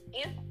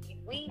 if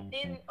we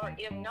didn't, or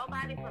if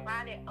nobody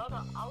provided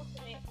other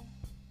alternate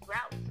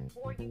routes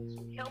for you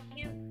to help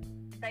you,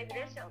 baby,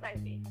 that's your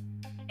baby.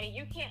 And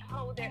you can't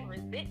hold that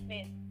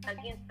resentment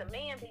against the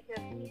man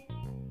because he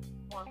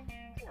wants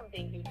him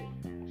than you do.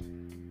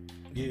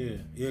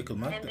 Yeah, cause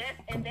That's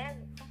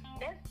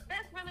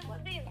really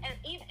what it is.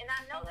 And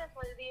I know that's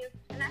what it is.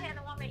 And I had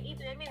a woman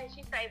even admit it.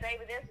 She say,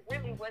 baby, that's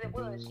really what it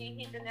was. She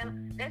hit the nail.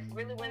 That's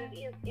really what it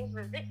is. It's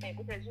resentment,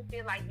 because you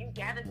feel like you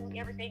gotta do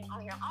everything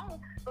on your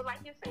own. But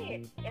like you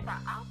said, if I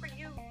offer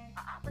you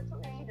an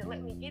opportunity to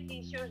let me get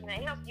these children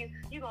and help you,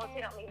 you gonna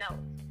tell me no.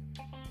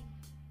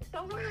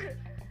 So we're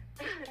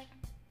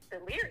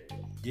delirious.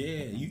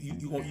 Yeah,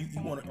 you want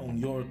it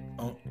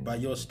by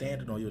your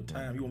standard, on your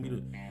time. You want me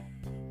to.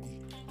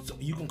 So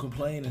you can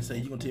complain and say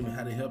you gonna tell me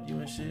how to help you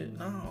and shit?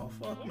 No,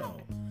 fuck no.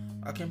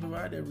 I can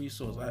provide that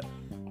resource.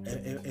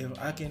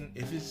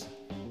 If it's,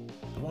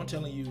 I'm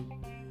telling you,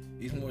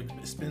 it's more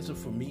expensive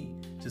for me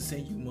to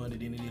send you money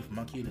than it is for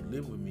my kid to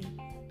live with me.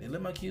 Then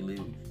let my kid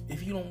live.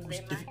 If you don't,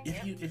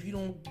 if you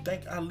don't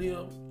think I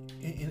live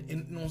in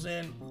you know what I'm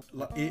saying,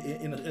 like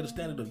at a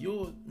standard of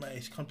yours,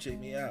 man, come check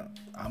me out.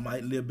 I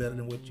might live better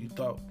than what you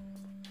thought,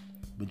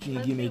 but you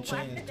didn't give me a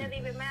chance. Why should that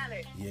even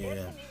matter? Yeah. It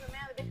doesn't even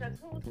matter, because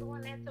who's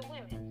doing that to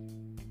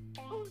women?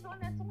 Who's doing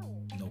that to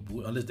women? No,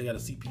 boy, unless they got a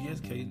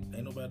CPS case,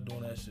 ain't nobody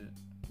doing that shit.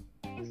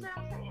 You see what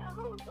I'm saying?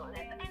 Who's doing that?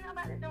 Ain't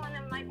nobody doing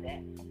them like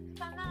that.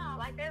 So no,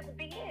 like, that's a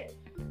BS.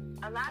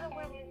 A lot of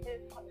women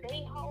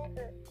they power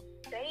trip.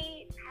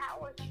 They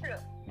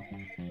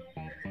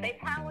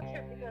power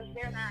trip because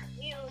they're not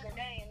healed and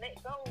they ain't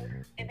let go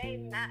and they've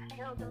not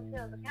held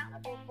themselves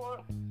accountable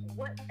for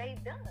what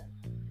they've done.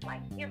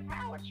 Like, you're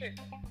power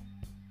tripping.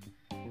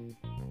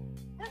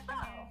 That's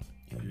all.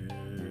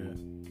 Yeah.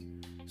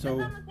 So. I'm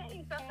gonna tell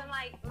you something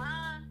like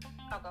mine.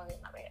 Oh, go ahead,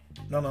 my bad.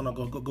 No,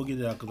 go get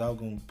it out, because I was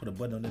gonna put a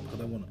button on it,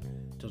 because I wanna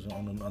touch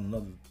on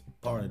another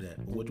part of that.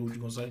 What you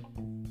gonna say?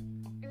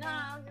 No,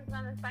 I was just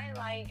gonna say,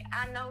 like,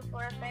 I know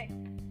for a fact,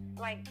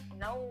 like,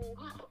 no,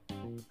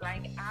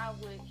 like, I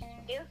would,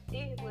 if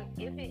it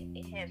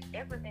has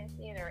ever been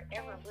said or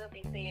ever will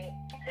be said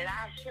that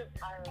I've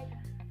tripped on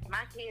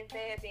my kids'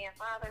 dad being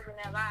fathers in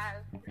their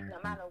lives, no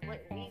matter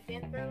what we've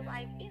been through,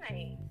 like, it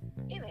ain't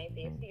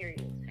that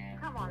serious.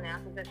 Come on now,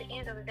 because at the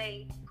end of the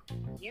day,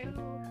 you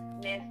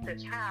messed the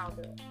child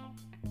up.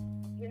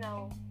 you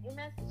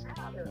mess the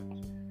child up.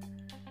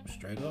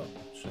 Straight up,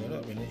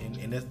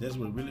 and that's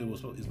what really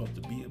it's supposed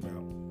to be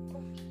about.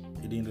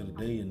 At the end of the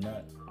day, and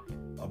not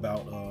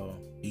about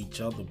each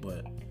other,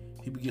 but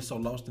people get so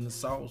lost in the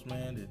sauce,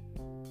 man, that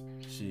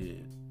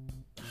shit.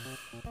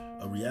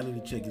 A reality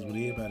check is what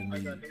everybody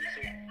needs.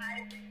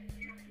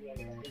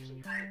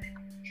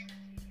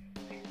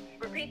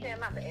 Repeat that,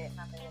 my bad,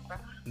 bro.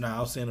 Nah, I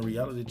was saying a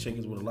reality check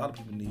is what a lot of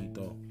people need,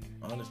 though.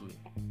 Honestly.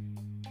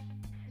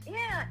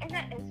 Yeah, and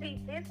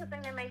see, that's the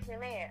thing that makes me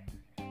mad.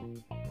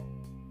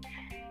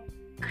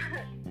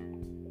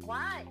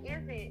 Why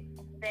is it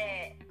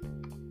that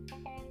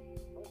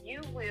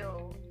you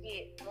will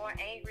get more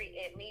angry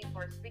at me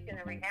for speaking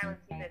the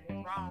reality that is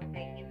wrong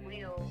than you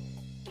will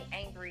be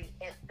angry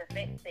at the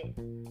fact that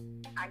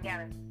I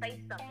gotta say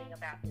something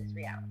about this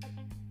reality?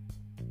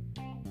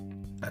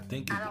 I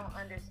don't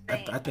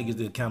understand. I think it's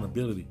the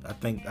accountability. I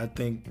think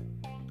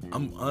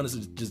I'm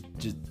honestly just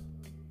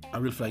I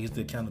really feel like it's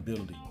the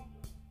accountability.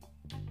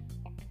 It's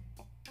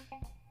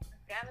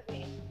gotta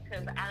be,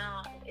 because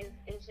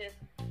it's just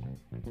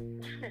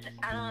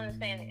I don't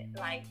understand it.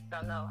 Like,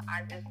 so no,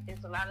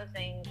 it's a lot of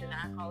things in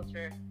our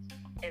culture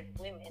as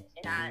women,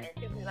 and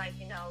people like,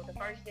 the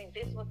first thing,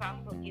 this was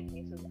also gets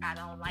me to, I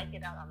don't like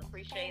it, I don't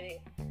appreciate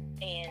it,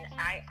 and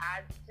I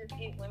just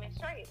get women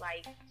straight,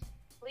 like,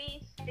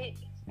 please stick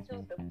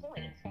to the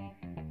point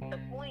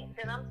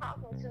that I'm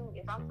talking to.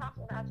 If I'm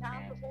talking about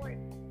child support,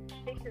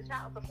 stick to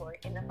child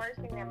support. And the first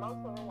thing that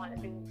most women want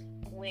to do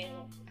when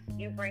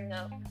you bring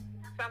up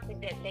something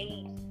that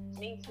they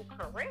need to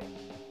correct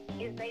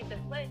is they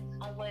deflect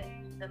on what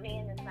the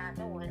man is not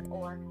doing,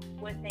 or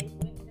what they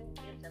would do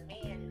if the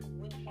man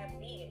would have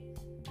did.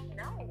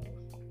 No,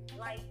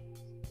 like,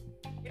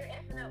 you're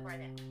effing up right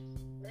now.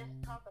 Let's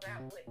talk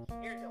about what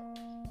you're doing.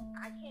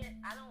 I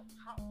don't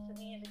talk to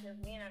men because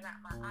men are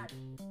not my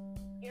audience.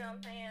 You know what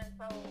I'm saying?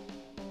 So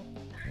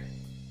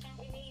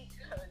we need to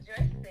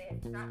address that.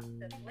 Stop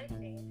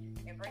deflecting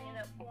and bringing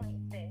up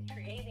points and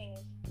creating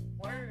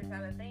words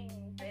out of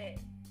things that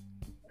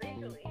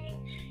literally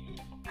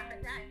are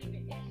not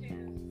even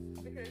issues,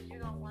 because you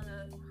don't want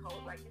to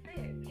hold, like you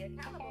said, be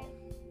accountable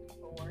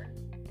for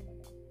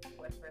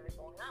what's really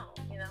going on,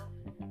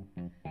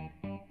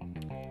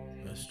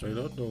 That's straight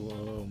up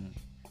though.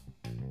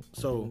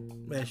 So,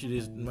 man,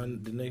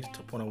 the next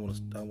point I want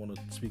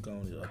to speak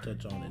on is,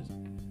 touch on is,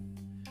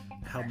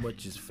 how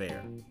much is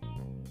fair?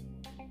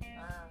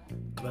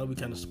 Cause I know we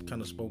kind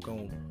of spoke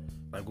on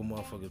like what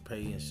motherfuckers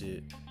pay and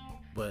shit,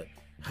 but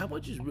how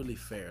much is really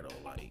fair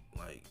though? Like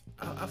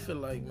I feel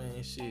like,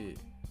 man, shit.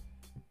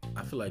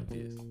 I feel like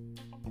this.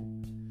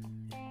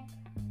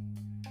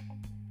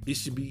 It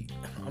should be.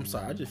 I'm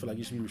sorry. I just feel like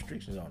it should be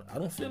restrictions on it. I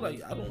don't feel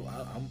like I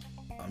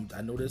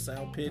know that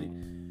sound petty.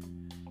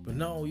 But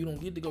no, you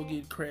don't get to go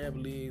get crab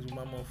legs with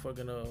my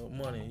motherfucking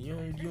money.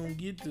 You don't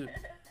get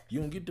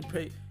to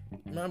pay.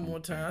 Remember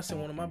one time I sent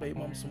one of my baby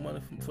mamas some money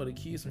for the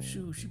kids, some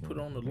shoes. She put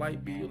on the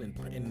light bill and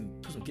put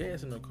some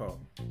gas in her car.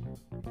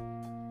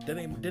 That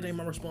ain't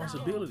my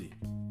responsibility.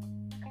 So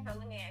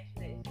let me ask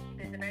you this: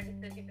 did the baby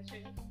still get the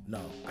shoes?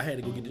 No, I had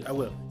to go get the. I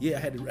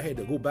had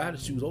to go buy the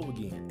shoes over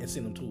again and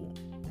send them to them.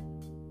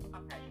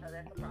 Okay, so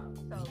that's a problem.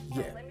 So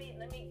yeah. let me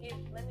give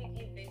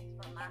this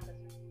from my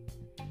perspective.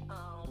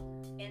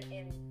 And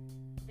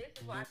this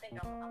is why I think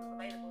I'm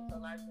relatable to a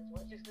lot of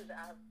situations, just because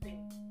I've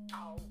been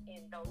all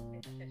in those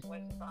different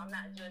situations. So I'm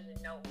not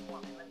judging no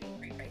woman. Let me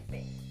preface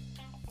that.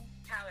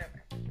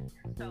 However,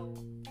 so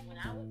when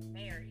I was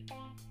married to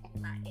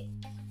my ex,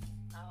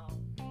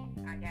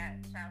 I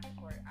got child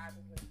support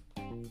obviously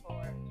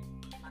for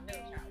my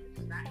middle child, which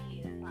is not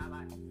his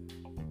biological.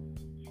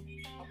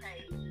 Okay,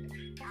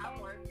 I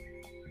work,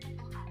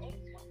 my ex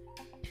worked,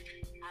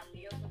 our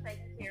bills were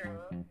taken care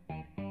of.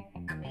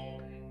 I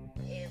mean,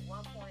 at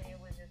one point it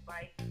was just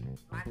like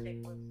my check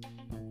was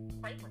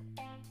playground.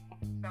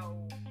 So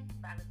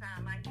by the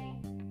time I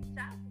get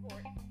child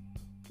support,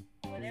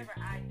 whatever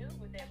I do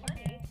with that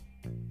money,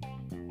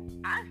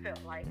 I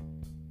felt like,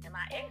 and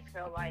my ex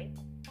felt like,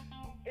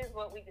 is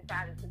what we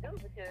decided to do,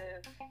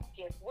 because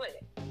guess what?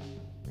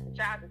 The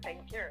child is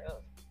taken care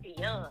of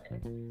beyond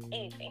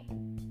anything.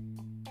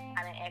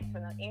 I didn't ask for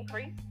no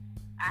increase.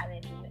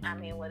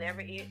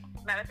 Whatever it.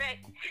 Matter of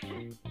fact,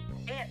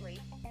 Adley,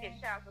 his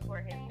child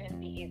support has been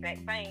the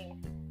exact same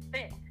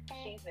since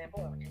she's been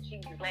born, and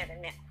she's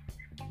 11 now.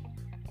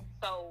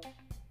 So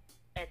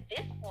at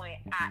this point,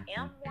 I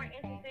am more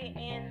interested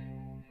in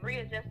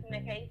readjusting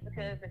the case,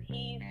 because if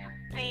he's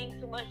paying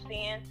too much,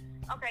 then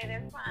okay,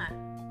 that's fine.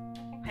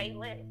 Pay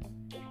less.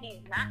 If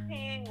he's not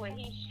paying what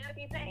he should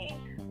be paying,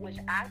 which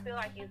I feel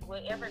like is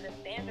whatever the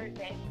standard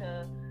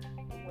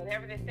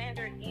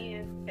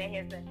is that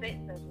has been set,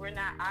 since we're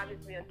not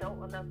obviously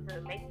adult enough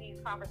to make these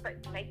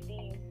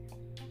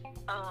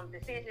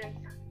decisions,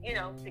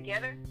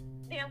 together,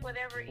 then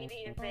whatever it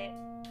is that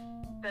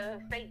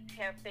the states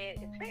have said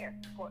is fair.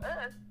 For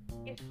us,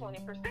 it's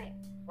 20%,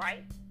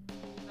 right?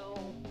 So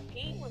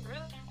he was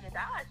really to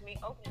dodge me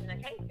opening the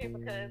case here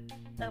because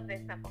of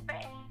this simple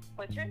fact.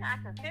 But you're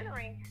not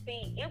considering,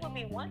 see, it would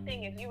be one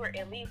thing if you were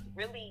at least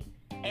really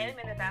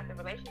adamant about the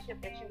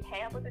relationship that you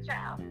have with the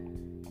child,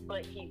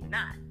 but he's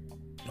not.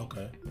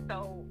 Okay.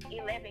 So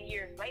 11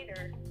 years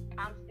later,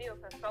 I'm still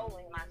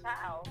consoling my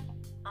child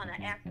on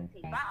an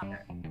absentee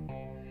father.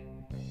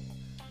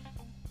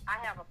 I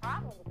have a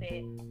problem with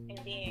it, and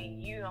then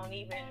you don't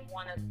even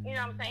want to, you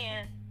know what I'm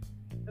saying?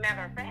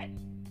 Matter of fact,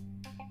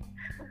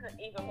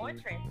 even more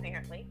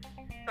transparently,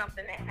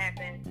 something that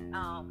happened,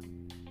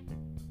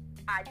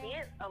 I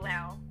did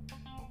allow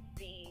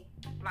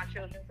my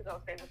children to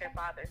go stay with their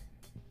fathers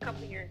a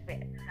couple of years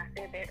back. I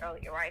said that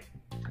earlier, right?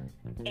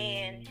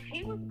 And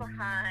he was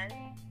behind,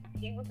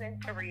 he was in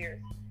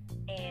arrears,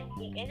 and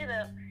he ended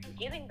up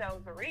getting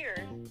those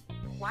arrears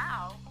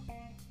while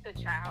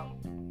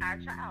our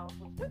child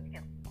was with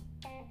him.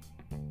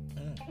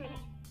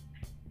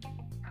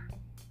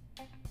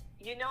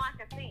 You know, I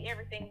can see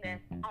everything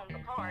that's on the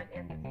card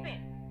as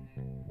expense,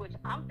 which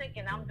I'm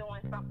thinking I'm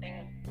doing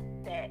something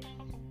that,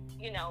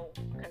 you know,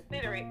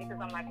 considerate, because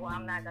I'm like, well,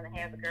 I'm not going to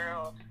have the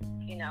girl,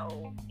 you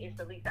know, it's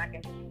the least I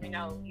can do, you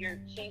know,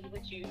 she's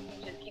with you,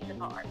 you just keep the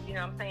card, you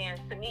know what I'm saying?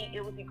 To me,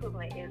 it was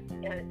equivalent as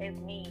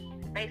me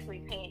basically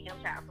paying him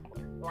child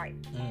support, right?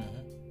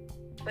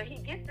 Mm-hmm. But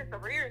he gets this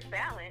arrears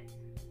balance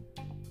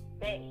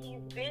that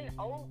he's been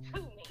owed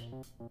to me,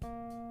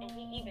 and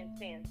he even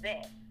sends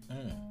that.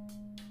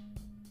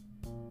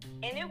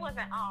 And it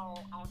wasn't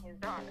all on his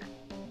daughter.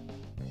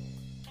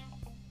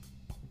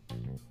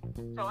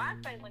 So I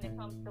say when it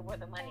comes to where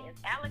the money is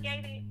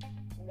allocated,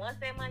 once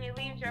that money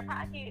leaves your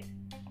pocket,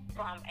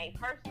 from a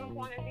personal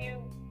point of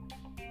view,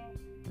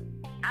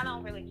 I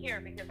don't really care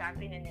because I've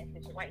been in that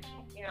situation.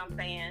 You know what I'm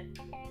saying?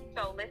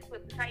 So let's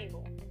flip the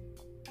table.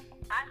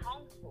 I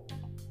homeschool.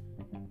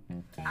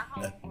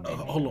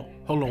 Hold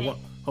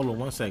on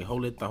one second.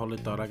 Hold that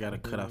thought. I gotta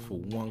cut out for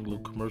one little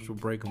commercial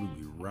break, and we'll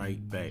be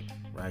right back.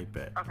 Okay,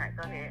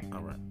 go ahead.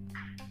 All right.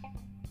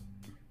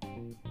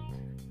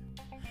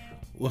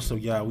 What's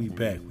up, y'all? We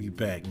back,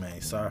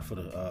 man. Sorry for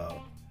the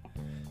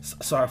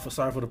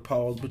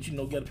pause, but you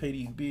know, gotta pay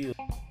these bills.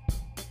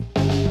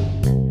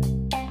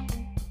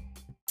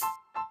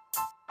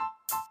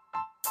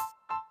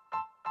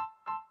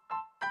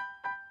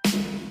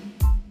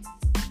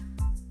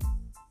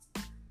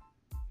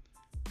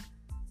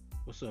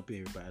 What's up,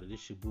 everybody?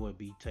 This your boy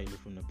B. Taylor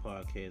from the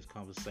podcast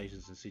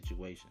Conversations and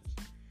Situations.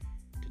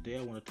 Today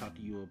I want to talk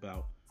to you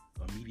about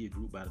a media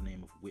group by the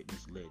name of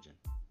Witness Legend.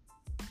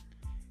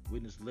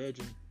 Witness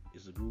Legend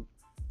is a group,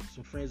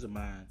 some friends of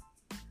mine,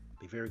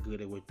 they're very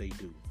good at what they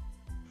do.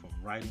 From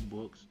writing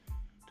books,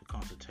 to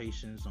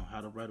consultations on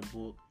how to write a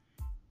book,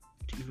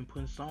 to even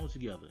putting songs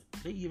together.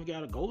 They even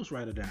got a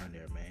ghostwriter down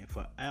there, man,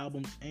 for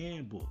albums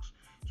and books.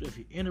 So if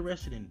you're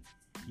interested in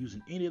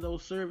using any of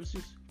those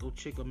services, go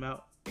check them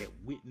out at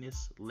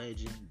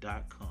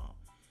witnesslegend.com.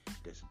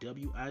 That's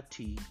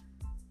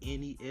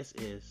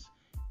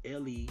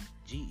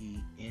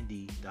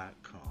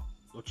WITNESSLEGEND.com.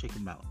 Go check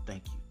them out.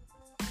 Thank you.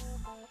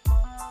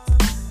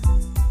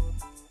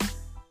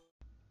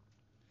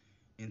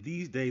 In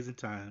these days and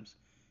times,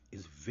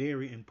 it's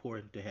very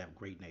important to have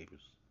great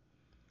neighbors.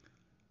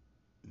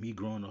 Me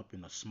growing up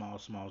in a small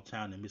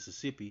town in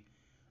Mississippi,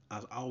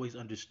 I've always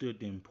understood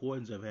the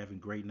importance of having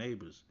great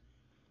neighbors.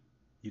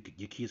 Your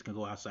kids can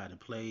go outside and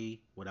play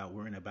without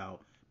worrying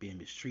about being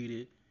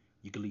mistreated.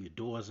 You can leave your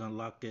doors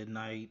unlocked at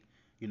night.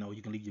 You know,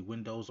 you can leave your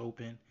windows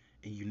open,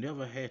 and you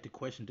never had to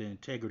question the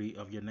integrity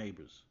of your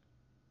neighbors.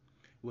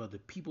 Well, the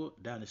people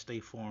down at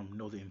State Farm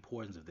know the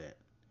importance of that.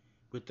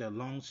 With their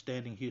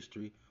long-standing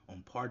history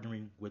on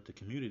partnering with the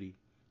community,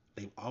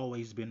 they've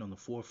always been on the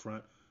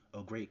forefront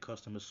of great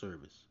customer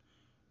service.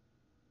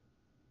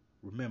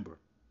 Remember,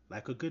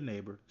 like a good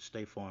neighbor,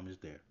 State Farm is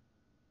there.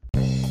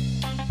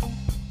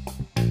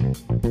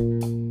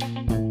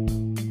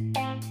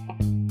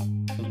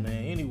 Man,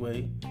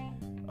 anyway,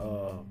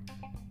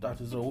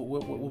 Dr. Zoe,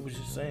 what was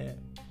you saying?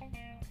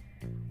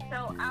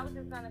 So I was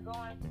just going to go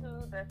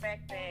into the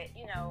fact that,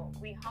 you know,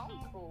 we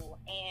homeschool,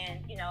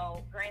 and, you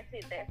know,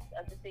 granted that's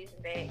a decision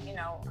that, you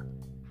know,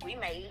 we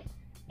made,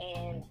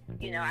 and,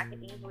 you know, I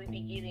could easily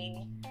be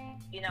getting,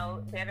 you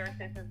know, better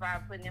assistance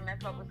by putting them in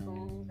public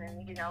schools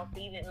and, you know,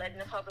 letting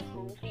the public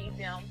schools feed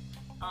them.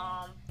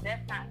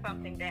 That's not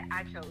something that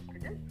I chose to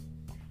do.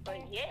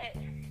 But yet,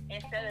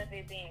 instead of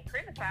it being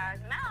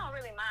criticized, and I don't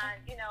really mind,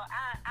 you know,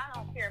 I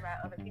don't care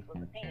about other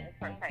people's opinions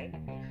per se.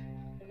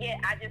 Yet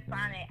I just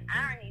find it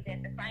irony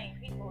that the same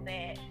people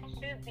that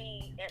should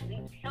be at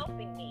least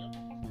helping me,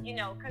 you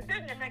know,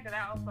 considering the fact that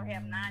I also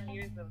have 9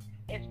 years of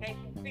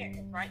education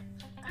experience, right?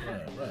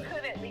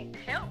 Could at least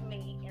help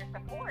me and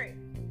support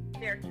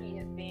their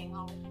kids being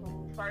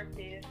homeschooled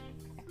versus,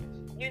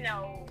 you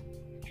know,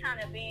 kind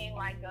of being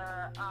like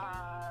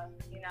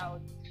you know,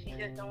 she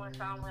just doing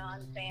something, we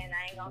understand,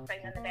 I ain't gonna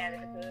say nothing about it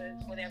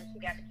because whatever, she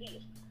got the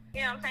kids.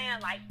 You know what I'm saying?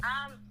 Like,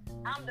 I'm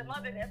the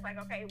mother that's like,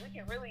 okay, we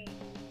can really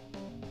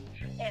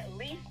at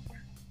least,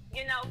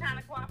 you know, kind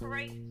of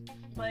cooperate,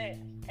 but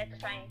at the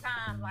same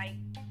time, like,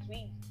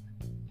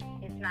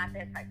 it's not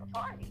that type of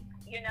party,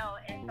 you know,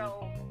 and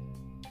so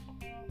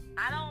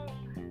I don't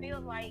feel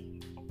like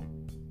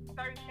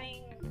certain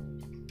things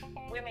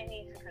women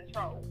need to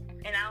control.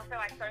 And I don't feel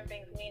like certain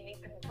things men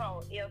need to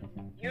control. If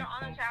you're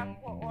on a child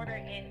support order,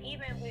 and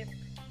even with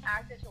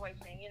our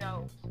situation, you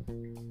know,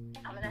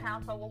 I'm in a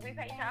household where we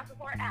pay child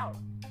support out.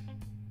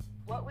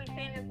 What we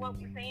send is what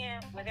we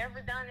send.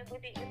 Whatever done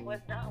with it is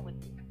what's done with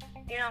it.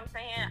 You know what I'm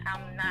saying?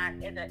 I'm not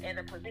in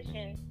a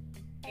position,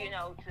 you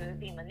know, to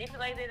be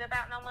manipulated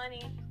about no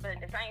money, but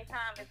at the same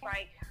time, it's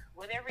like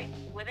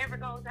whatever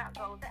goes out,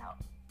 goes out.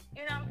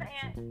 You know what I'm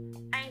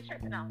saying? I ain't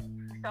tripping on it.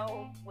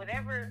 So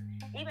whatever,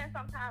 even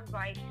sometimes,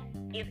 like,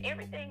 if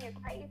everything is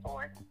paid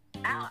for,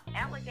 I'll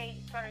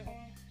allocate certain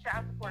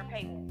child support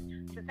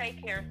payments to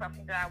take care of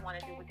something that I want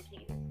to do with the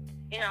kids.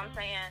 You know what I'm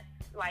saying?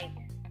 Like,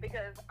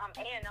 because I'm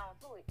adding on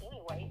to it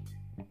anyway,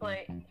 but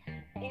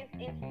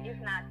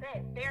it's not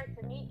that. Fair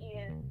to me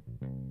is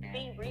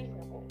be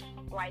reasonable.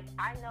 Like,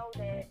 I know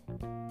that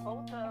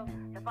both of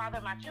the father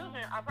of my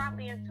children are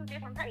probably in 2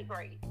 different pay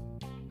grades.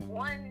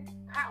 One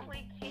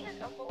probably can't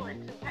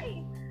afford to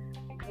pay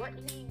what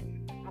he's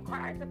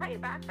required to pay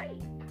by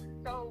state.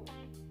 So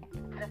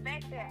the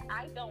fact that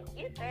I don't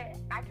get that,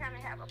 I kind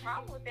of have a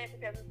problem with that,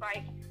 because it's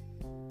like,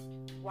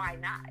 why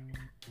not?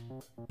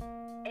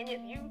 And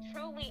if you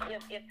truly,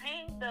 if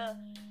paying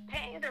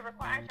the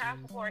required child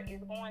support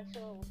is going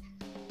to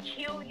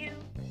kill you,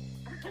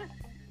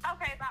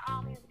 okay, by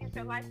all means, get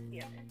your life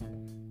together.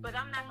 But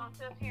I'm not going to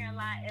sit here and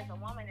lie as a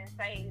woman and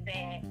say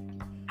that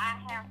I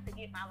have to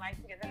get my life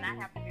together and I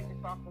have to be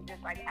responsible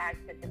just like I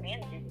expect the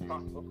man to be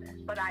responsible.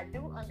 But I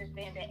do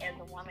understand that as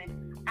a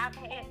woman, I've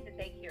had the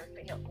daycare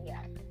to help me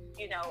out.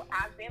 You know,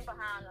 I've been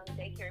behind on the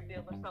daycare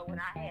bill, but so when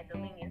I had the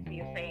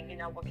leniency of saying, you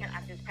know, well, can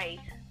I just pay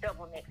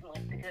double next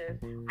month because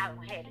I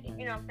don't have it?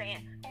 You know what I'm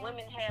saying?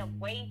 Women have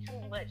way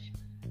too much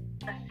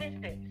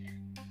assistance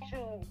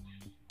to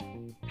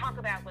talk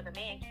about what a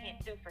man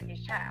can't do for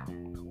his child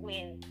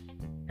when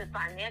the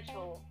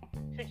financial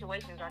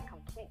situations are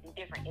completely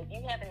different. If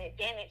you have an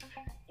advantage,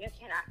 you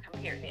cannot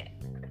compare that.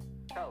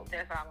 So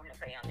that's all I'm going to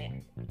say on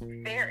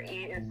that. Fair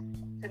is,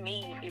 to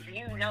me, if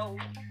you know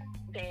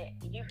that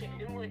you can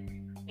do it,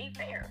 be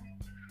fair.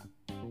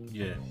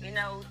 Yeah. You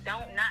know,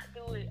 don't not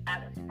do it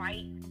out of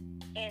spite.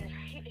 And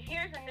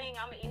here's the thing,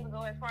 I'm going to even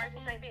go as far as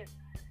to say this.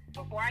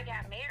 Before I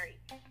got married,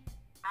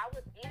 I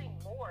was getting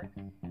more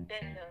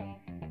than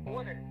the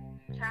order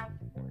child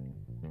support.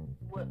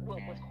 What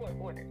was court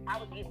ordered. I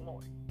was getting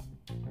more.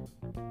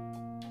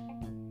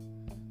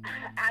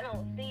 I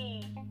don't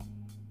see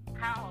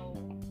how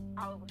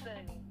all of a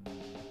sudden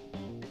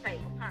the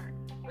table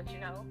turned. But you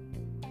know,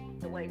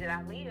 the way that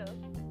I live,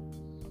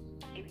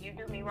 if you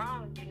do me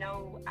wrong, you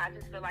know, I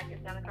just feel like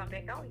it's gonna come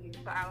back on you,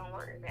 so I don't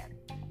worry about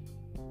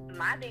it.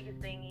 My biggest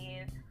thing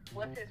is,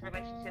 what's his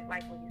relationship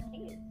like with his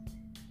kids?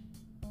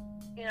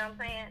 You know what I'm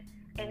saying?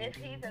 And if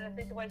he's in a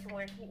situation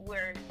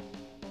where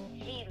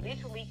he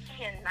literally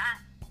cannot,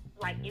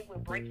 like, it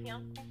would break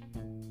him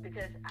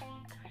because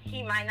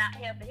he might not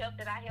have the help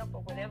that I help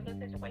or whatever the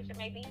situation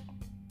may be,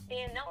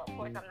 then no, of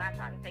course I'm not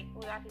trying to take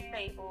food off his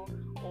table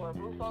or a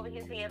roof over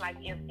his head. Like,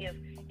 if either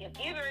of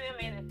them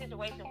in a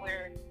situation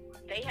where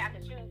they have to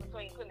choose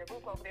between putting a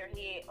roof over their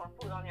head or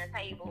food on their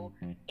table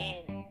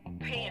and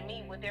paying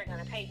me what they're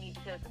going to pay me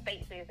because the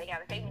state says they got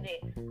to pay me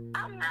that,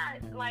 I'm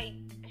not, like,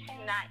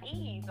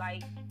 naive.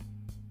 Like,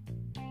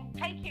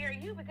 take care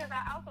of you, because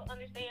I also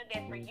understand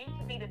that for you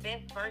to be the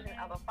best version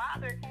of a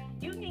father,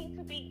 you need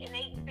to be in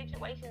a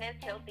situation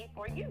that's healthy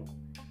for you.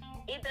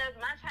 It does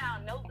my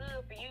child no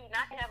good for you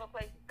not to have a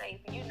place to stay,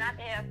 for you not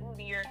to have food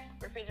in your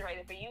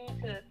refrigerator, for you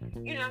to,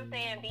 you know what I'm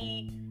saying,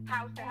 be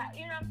house to house.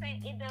 You know what I'm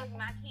saying? It does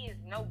my kids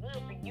no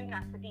good for you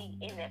not to be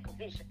in that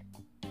position,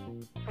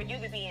 for you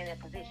to be in that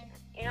position.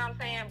 You know what I'm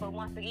saying? But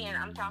once again,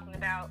 I'm talking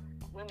about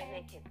women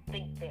that can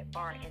think that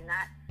far and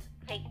not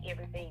take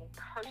everything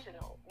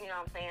personal, you know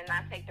what I'm saying?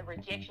 Not take the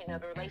rejection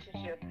of the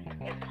relationship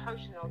as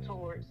personal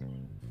towards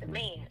the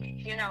man,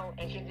 you know,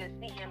 and can just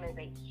see him as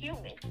a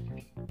human,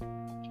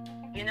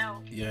 you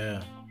know?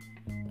 Yeah.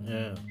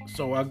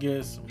 So I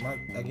guess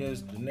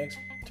the next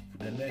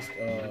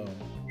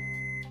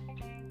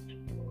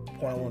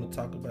point I want to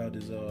talk about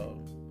is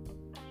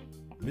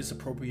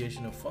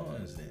misappropriation of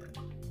funds. Then,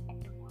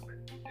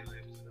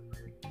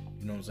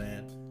 you know what I'm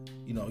saying?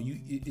 You know,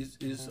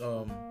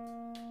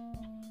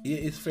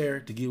 it's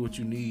fair to get what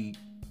you need,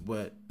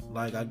 but,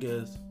 like, I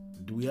guess,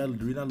 do we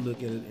not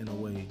look at it in a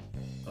way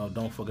of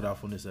don't fuck it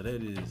off on this or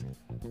that? Is,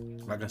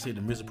 like I said,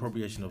 the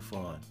misappropriation of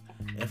funds.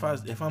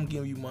 If I'm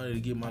giving you money to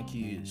get my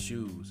kids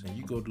shoes and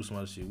you go do some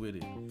other shit with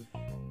it,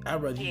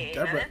 I'd rather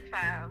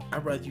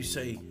you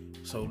say,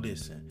 so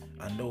listen,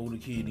 I know the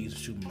kid needs a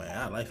shoe, man,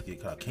 I like to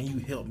get caught. Can you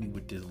help me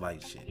with this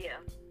light shit?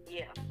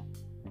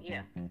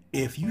 Yeah.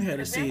 If you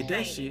had said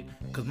that shit,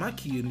 because my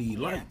kid need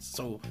lights,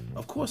 so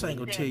of course I ain't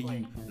gonna tell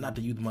you not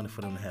to use the money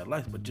for them to have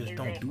lights, but just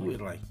don't do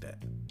it like that.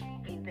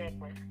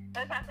 Exactly.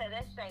 That's why I said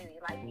that's shady.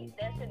 Like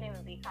that shouldn't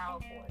even be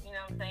called for. You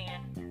know what I'm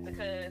saying?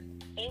 Because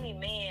any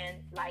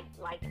man, if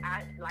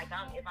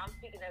I'm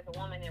speaking as a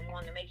woman and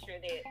want to make sure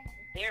that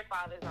their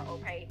fathers are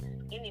okay,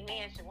 any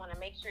man should want to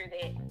make sure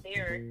that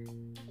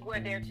where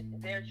their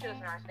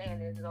children are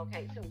staying is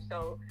okay too.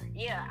 So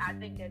yeah, I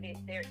think that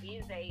there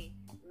is a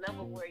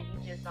level where you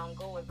just don't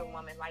go as a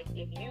woman. Like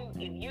if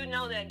you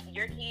know that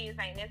your kids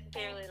ain't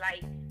necessarily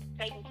like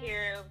taken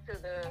care of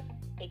to the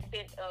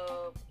extent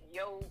of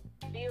your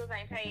bills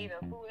ain't paid or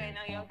food ain't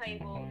on your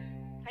table,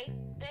 take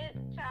that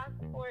child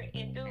support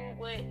and do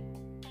what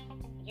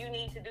you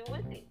need to do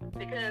with it.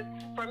 Because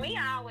for me,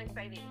 I always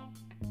say this: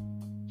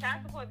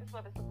 child support is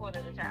for the support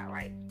of the child,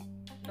 right?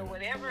 So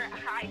whatever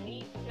I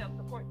need to help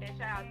support that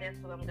child, that's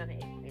what I'm gonna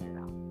expend it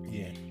on.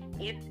 Yeah.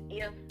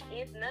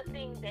 If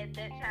nothing that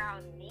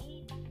child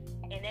needs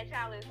and that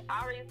child is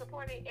already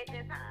supported at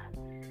that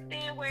time,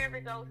 then wherever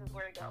it goes is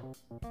where it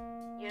goes.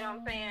 You know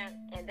what I'm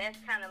saying? And that's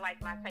kind of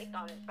like my take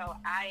on it. So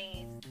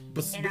I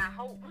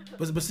hope.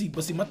 But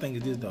see, my thing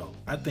is this though.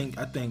 I think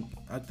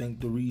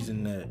the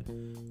reason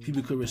that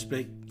people could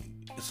respect,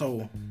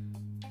 so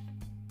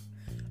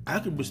I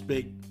can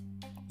respect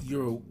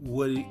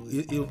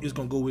it's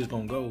gonna go where it's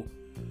gonna go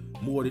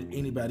more than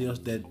anybody else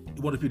that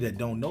one of the people that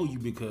don't know you,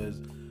 because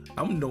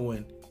I'm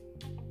knowing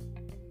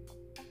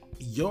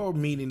your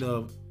meaning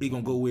of it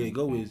gonna go where it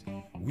go is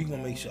we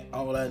gonna make sure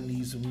all our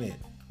needs are met.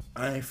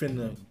 I ain't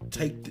finna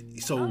take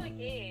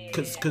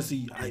cause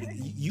see,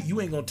 you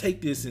ain't gonna take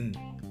this and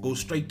go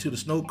straight to the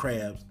snow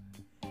crabs.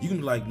 You can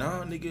be like,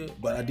 nah, nigga,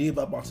 but I did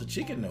buy a box of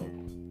chicken though,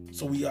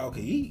 so we all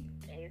can eat.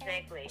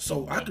 Exactly.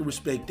 So I can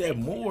respect that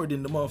more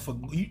than the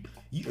motherfucker.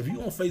 If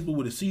you on Facebook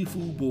with a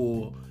seafood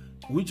bowl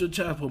with your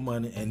child for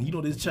money, and you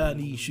know this child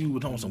needs shoes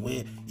with on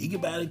somewhere, he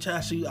can buy the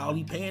child shoes. All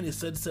he paying is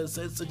such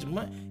a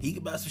month. He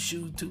can buy some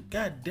shoes too.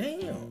 God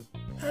damn,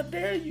 how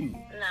dare you?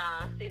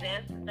 Nah, see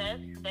that's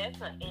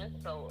an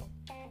insult.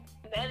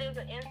 That is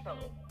an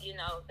insult. You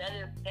know, that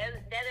is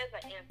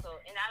an insult,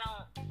 and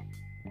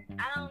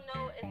I don't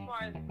know as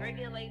far as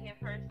regulating it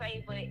per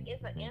se, but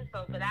it's an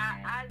insult. But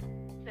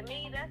to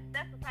me,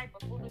 that's the type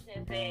of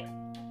foolishness that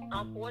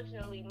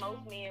unfortunately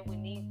most men would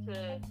need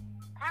to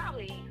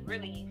probably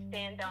really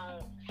stand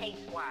on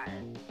taste-wise.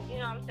 You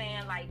know what I'm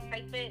saying? Like,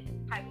 take that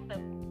type of stuff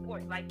to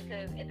support. Like,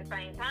 because at the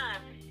same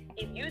time,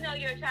 if you know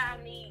your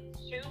child needs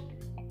shoes,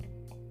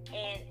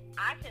 and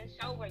I can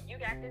show where you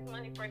got this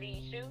money for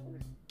these shoes,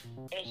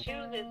 and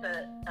shoes is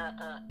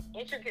a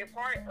intricate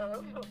part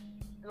of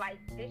like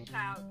this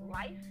child's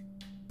life,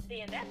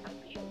 then that's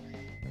abuse.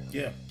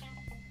 Yeah.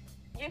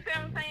 You see what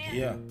I'm saying?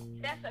 Yeah.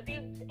 That's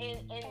abuse.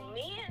 And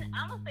men,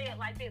 I'm going to say it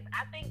like this.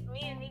 I think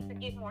men need to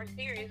get more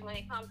serious when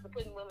it comes to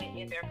putting women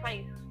in their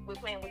place with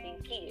playing with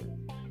these kids.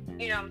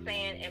 You know what I'm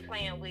saying? And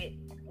playing with,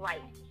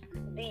 like,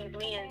 these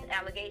men's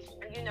allegations,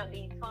 you know,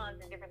 these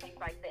funds and different things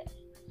like that.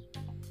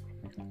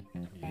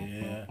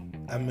 Yeah.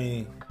 I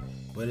mean,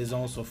 but it's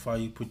on so far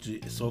you put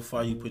your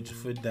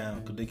foot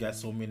down, because they got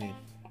so many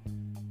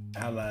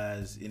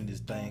allies in this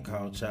thing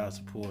called child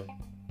support.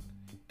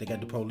 They got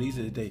the police.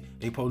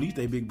 They police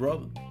their big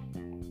brother.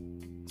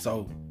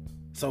 So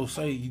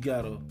say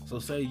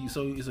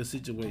it's a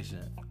situation.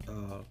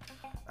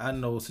 I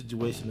know a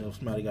situation of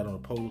somebody got on a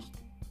post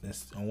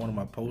on one of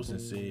my posts and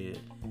said,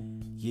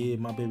 yeah,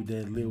 my baby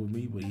dad live with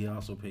me, but he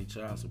also paid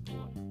child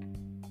support.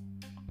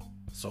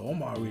 So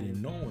I'm already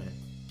knowing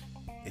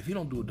if he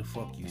don't do what the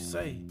fuck you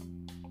say,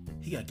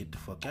 he gotta get the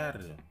fuck out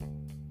of there.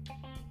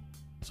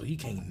 So he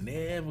can't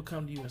never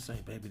come to you and say,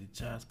 baby, the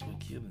child support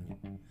killing me.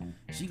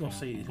 She gonna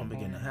say it's gonna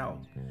make it in the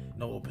house.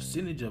 No, a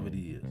percentage of it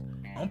is.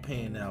 I'm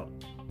paying out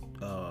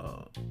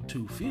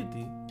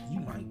 $250. You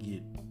might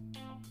get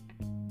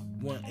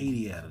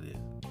 $180 out of this.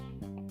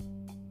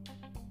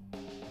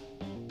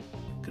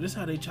 Cause that's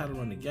how they try to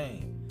run the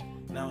game.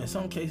 Now, in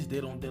some cases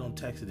they don't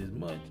tax it as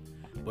much,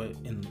 but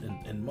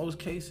in most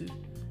cases,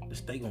 the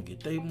state gonna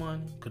get their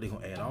money, cause they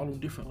gonna add all them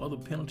different other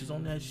penalties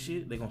on that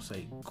shit. They gonna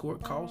say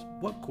court costs.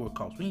 What court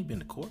costs? We ain't been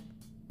to court.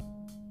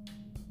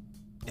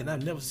 And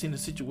I've never seen a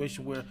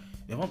situation where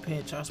if I'm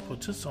paying child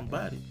support to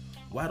somebody,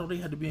 why don't they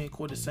have to be in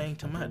court the same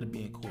time I have to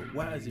be in court?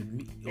 Why is it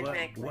me?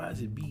 Exactly. Why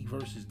is it me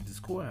versus this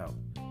courthouse?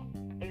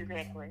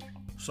 Exactly.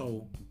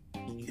 So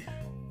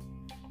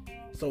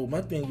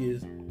my thing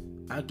is,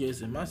 I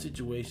guess in my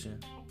situation,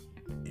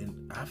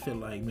 and I feel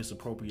like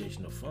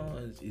misappropriation of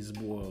funds is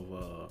more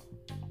of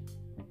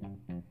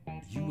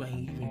you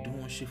ain't even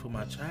doing shit for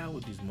my child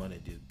with this money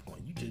at this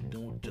point. You just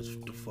doing just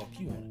what the fuck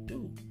you want to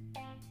do.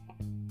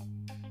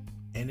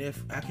 And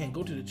if I can't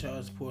go to the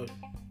child support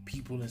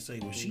people and say,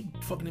 well, she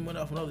fucking the money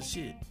off on other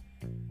shit.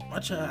 My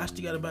child, I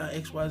still gotta buy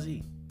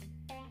XYZ.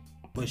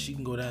 But she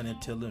can go down there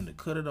and tell them to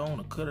cut it on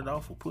or cut it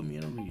off or put me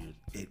in arrears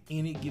at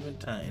any given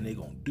time, and they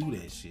gonna do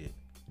that shit.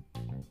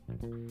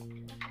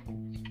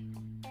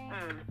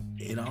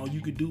 And all you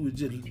can do is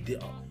just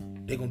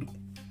they gonna do.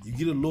 You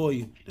get a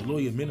lawyer, the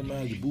lawyer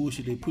minimize the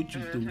bullshit they put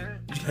you through.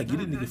 You gotta get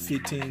a nigga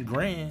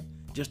 $15,000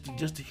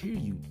 just to hear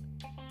you.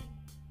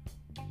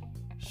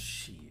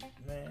 Shit,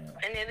 man.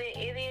 And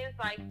it is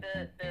like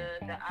the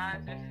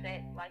odds are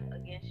set like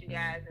against you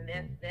guys, and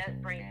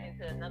that brings me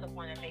to another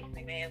point that makes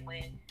me mad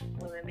when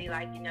women be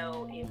like,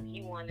 if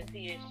he wanted to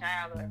see his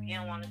child, or if he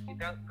don't want to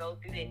go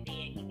through that, then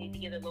he need to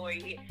get a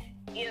lawyer.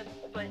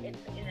 But in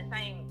the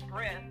same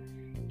breath,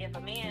 if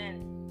a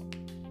man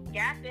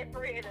got that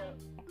bread up,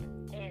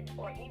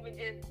 or even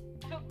just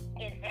took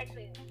and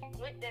actually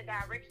went that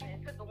direction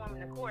and took a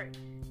woman to court,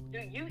 do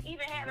you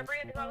even have the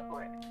bread to go to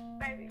court,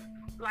 baby?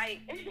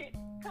 Like,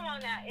 come on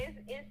now,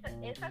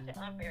 it's such an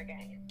unfair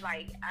game.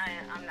 Like,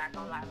 I'm not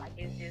gonna lie, like,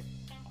 it's just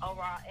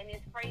overall, and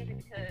it's crazy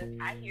because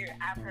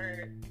I've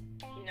heard,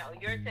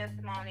 your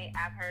testimony,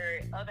 I've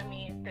heard other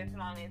men's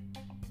testimonies,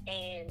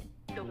 and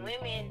the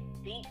women,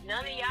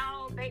 none of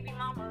y'all baby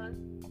mamas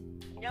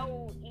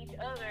know each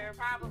other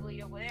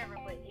probably or whatever,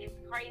 but it's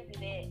crazy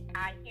that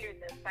I hear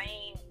the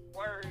same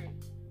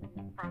words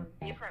from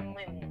different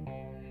women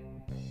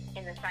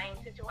in the same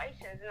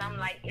situations, and I'm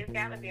like, it's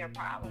gotta be a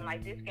problem.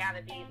 Like, this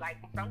gotta be like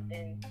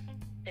something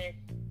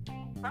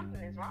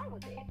is wrong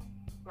with it.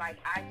 Like,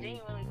 I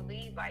genuinely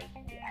believe like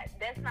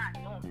that's not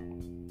normal.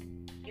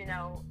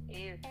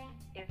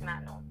 It's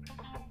not normal.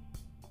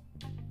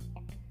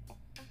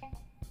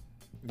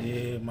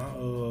 Yeah,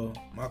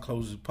 my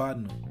closest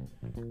partner,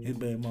 his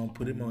baby mom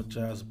put him on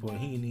child support.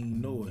 He didn't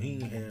even know it. He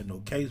ain't had no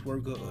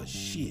caseworker or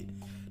shit.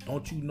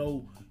 Don't you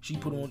know she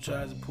put him on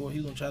child support?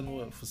 He was on child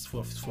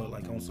support for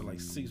like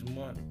 6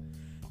 months.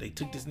 They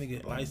took this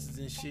nigga license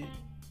and shit.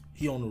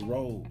 He on the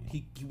road.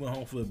 He went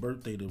home for his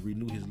birthday to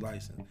renew his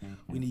license.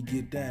 When he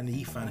get down there,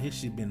 he found his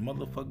shit been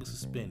motherfucking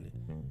suspended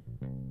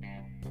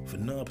for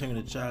non-payment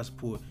of child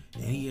support,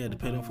 and he had to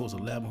pay them folks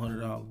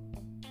 $1,100.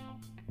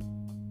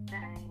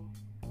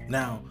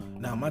 Now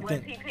my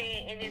thing. Was he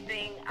paying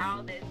anything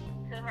all this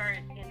to her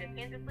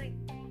independently?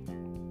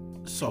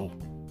 So,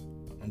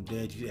 I'm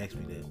glad you asked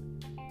me that.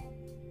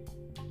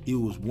 It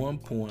was one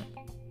point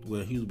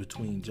where he was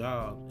between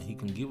jobs and he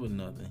couldn't give her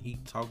nothing. He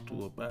talked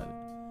to her about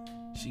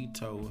it. She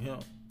told him,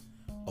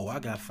 "Oh, I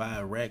got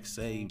 5 racks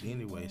saved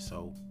anyway,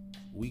 so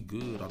we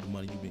good. All the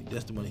money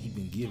that's the money he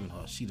been giving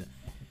her. She done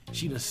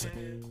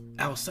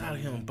outside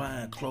of him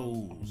buying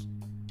clothes,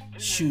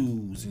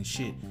 shoes and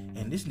shit.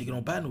 And this nigga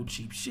don't buy no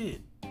cheap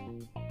shit.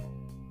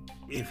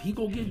 If he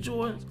go get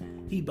Jordans,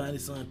 he buy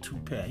his son 2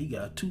 pair. He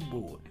got 2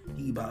 boys.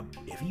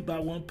 If he buy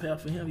 1 pair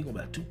for him, he gonna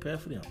buy 2 pair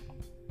for them.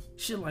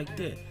 Shit like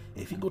that.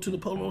 If he go to the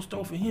polo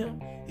store for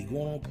him, he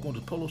going to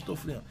the polo store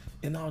for them.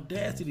 And the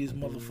audacity of this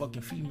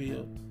motherfucking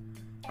female,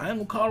 I ain't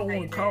gonna call her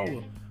want to call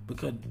her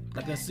because,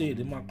 like I said,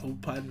 they're my close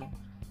partner,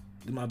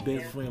 they're my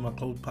best friend, my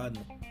close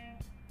partner.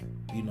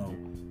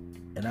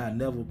 And I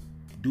never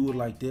do it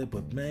like that.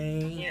 But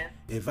man,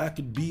 if I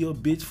could be a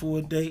bitch for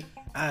a day,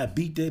 I'd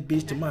beat that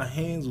bitch till my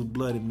hands was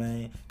bloody,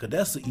 man. Cause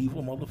that's an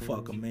evil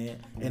motherfucker, man.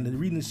 And the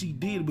reason she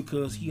did it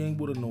because he ain't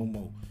with her no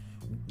more.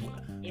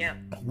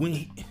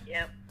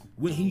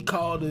 When he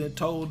called her and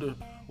told her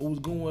what was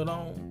going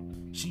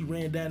on, she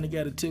ran down and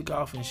got a tick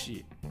off and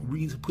shit.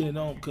 Reason put it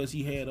on because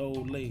he had an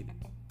old lady.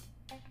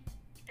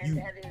 And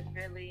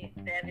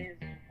that is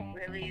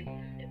really,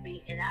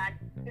 and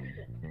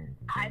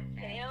I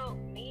tell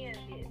men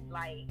this,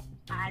 like,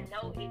 I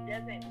know it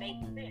doesn't make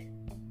sense,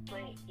 but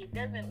it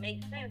doesn't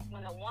make sense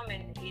when a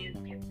woman is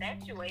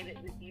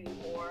infatuated with you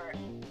or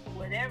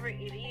whatever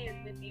it is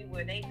with you,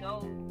 where they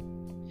go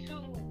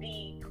to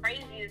the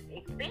craziest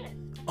extent.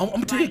 I'm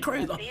gonna tell you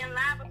crazy. Being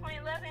live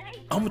between love and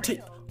hate. I'm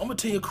gonna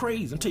tell you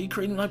crazy. I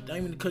ain't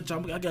even cut you.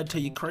 I gotta tell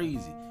you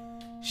crazy.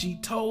 She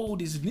told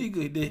this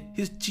nigga that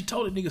she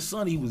told the nigga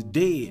son he was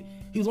dead.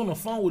 He was on the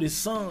phone with his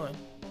son.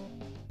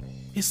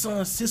 His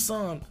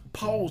son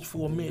paused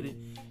for a minute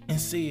and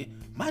said,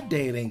 "My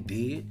dad ain't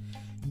dead.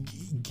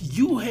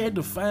 You had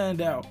to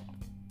find out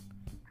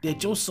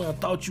that your son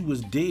thought you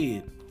was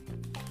dead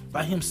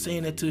by him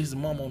saying that to his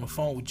mom on the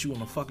phone with you on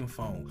the fucking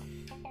phone."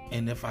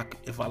 And if I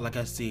like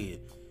I said,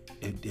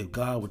 if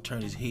God would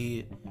turn his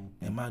head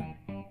and my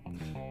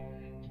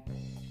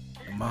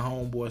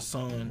homeboy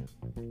son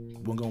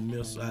wasn't gonna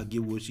miss, I'd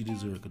give what she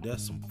deserved, cause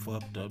that's some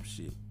fucked up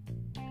shit.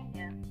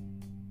 Yeah.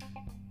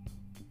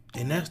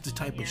 And that's the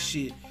type of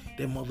shit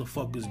that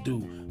motherfuckers do.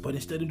 But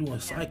instead of doing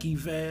psych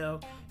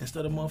eval,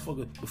 instead of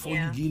motherfucker, before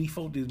you get these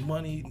folks this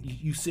money,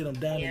 you sit them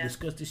down and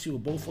discuss this shit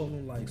with both of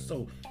them, like,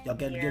 so y'all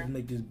got together to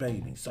make this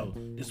baby. So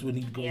this is what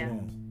needs to go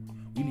on.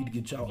 We need to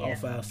get y'all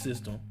off our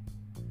system,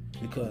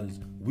 because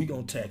we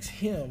gonna tax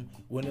him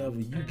whenever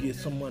you get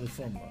some money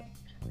from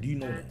us. Do you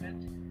know that?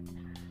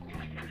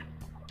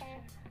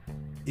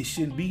 It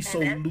shouldn't be so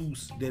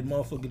loose that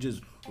motherfucker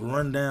just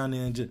run down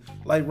there and just,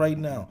 like right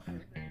now,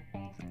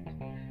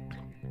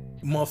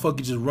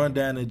 motherfucker just run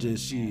down and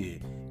just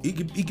shit. It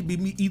could be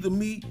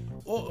me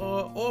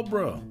or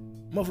bruh.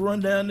 Motherfucker run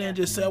down there and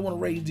just say, "I want to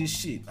raise this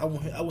shit. I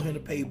want him to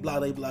pay blah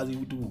blah blah," and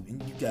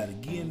you gotta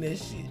give him that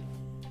shit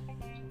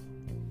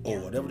or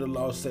whatever the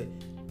law say.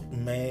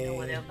 Man,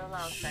 whatever the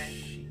law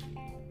says.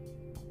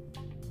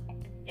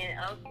 And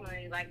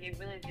ultimately, like, it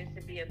really just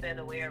should be a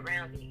better way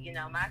around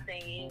it. My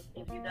thing is,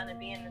 if you're gonna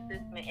be in the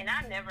system, and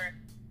I never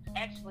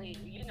actually,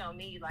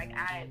 me, like,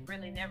 I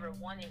really never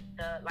wanted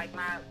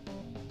my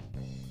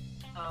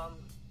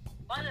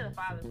one of the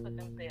fathers put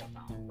themselves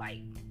on,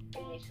 like,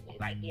 initially.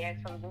 Like, he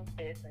asked for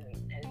this, and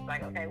it's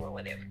like, okay, well,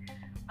 whatever.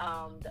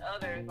 The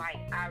other, like,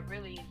 I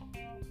really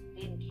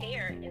didn't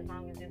care as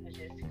long as it was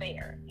just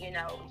fair,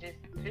 just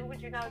do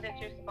what you know that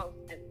you're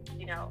supposed to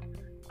do,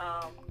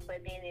 but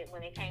then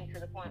when it came to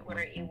the point where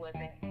it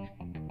wasn't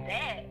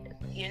that,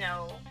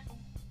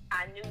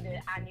 I knew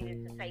that I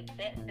needed to take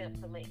that step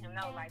to let him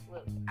know, like,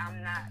 look,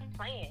 I'm not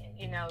playing,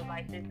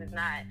 like, this is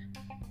not,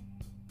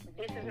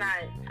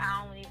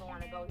 I don't even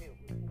want to go here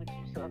with you.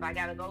 So if I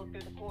got to go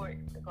through the court,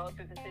 to go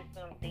through the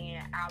system,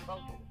 then I'll go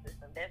through the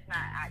system. That's not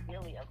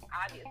ideally,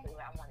 obviously,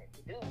 what I wanted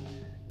to do.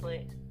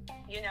 But,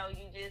 you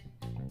just,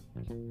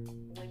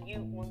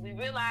 when we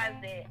realize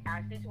that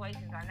our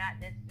situations are not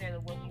necessarily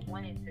what we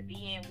wanted to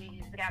be in, we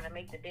just got to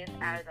make the best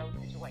out of those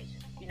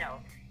situations.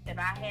 If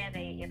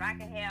I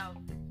could have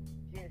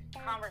just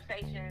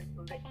conversations,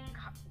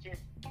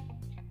 just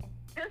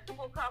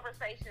sensible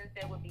conversations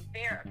that would be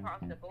fair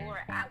across the board,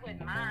 I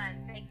wouldn't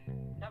mind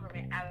taking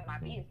government out of my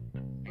business.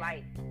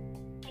 Like,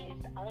 it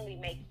only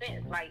makes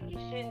sense. Like, it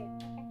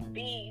shouldn't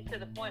be to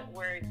the point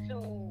where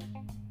two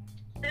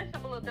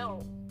sensible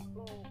adults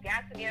who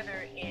got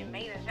together and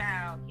made a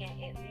child can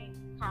at least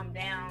come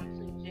down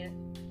to just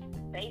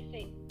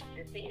basic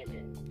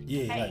decisions.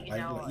 Yeah, hey, like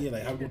how we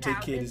gonna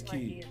take care of this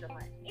kid?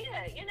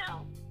 Yeah,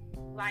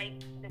 like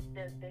the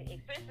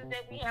expenses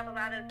that we have a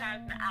lot of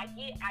times. I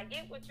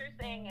get what you're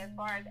saying as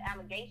far as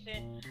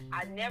allegation.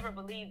 I never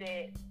believe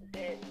that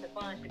the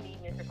funds should be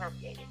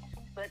misappropriated.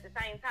 But at the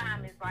same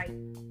time, it's like,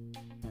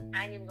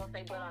 I ain't even gonna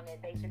say but on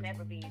that. They should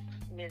never be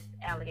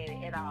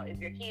misallocated at all. If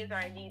your kids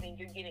are in need and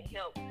you're getting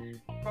help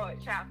for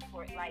child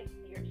support, like,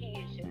 your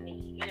kids should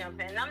need. You know what I'm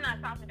saying? And I'm not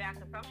talking about,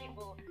 because some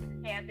people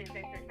have this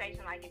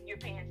expectation, like, if you're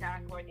paying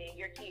child support, then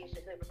your kids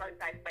should live a certain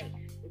type of way.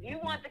 If you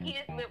want the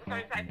kids to live a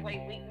certain type of way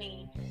with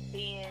me,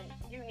 then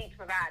you need to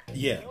provide them.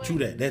 Yeah, true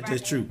that.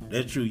 That's true.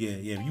 That's true.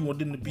 Yeah. If you want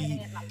them to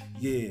be,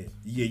 you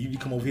need to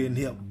come over here and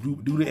help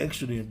do the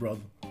extra then,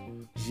 brother.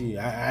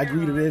 Yeah, I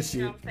agree to that shit.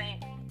 You know what I'm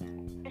saying?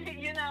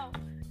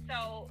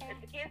 So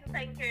if the kids are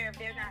taken care of,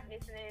 they're not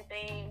missing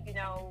anything,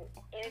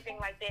 anything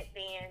like that,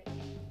 then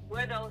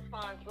where those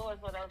funds go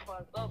is where those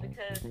funds go.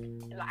 Because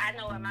I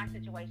know in my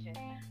situation,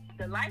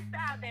 the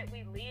lifestyle that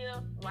we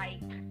live, like,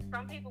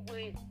 some people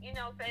would, say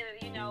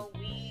that,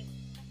 we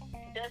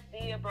just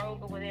be a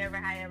broke or whatever,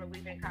 however,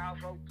 we've been called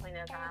broke plenty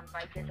of times.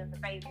 Like, this is a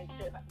phase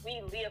because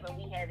we live and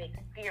we have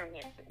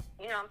experiences.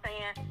 You know what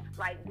I'm saying?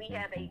 Like, we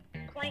have a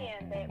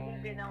plan that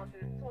we've been on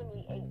since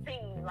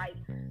 2018. Like,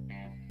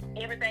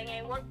 everything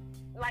ain't worked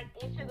like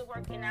it should have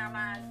worked in our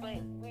minds,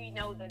 but we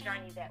know the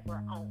journey that we're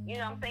on. You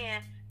know what I'm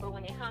saying? But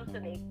when it comes to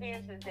the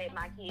experiences that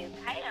my kids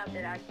have,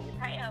 that our kids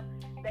have,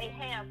 they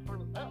have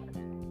through us.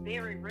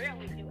 Very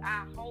rarely do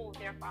I hold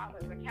their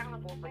fathers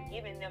accountable for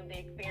giving them the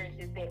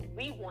experiences that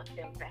we want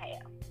them to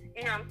have.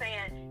 You know what I'm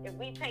saying? If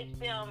we take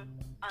them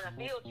on a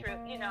field trip,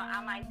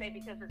 I might say,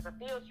 because it's a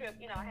field trip,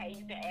 hey,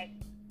 you can ask,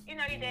 your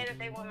dad if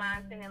they wouldn't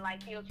mind sending,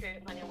 like, field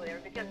trip money or whatever,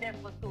 because that's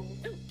what schools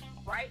do,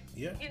 right?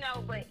 Yeah.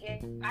 But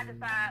if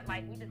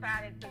we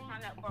decided to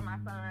turn up for my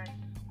son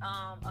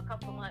a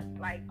couple of months,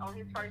 like, on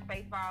his first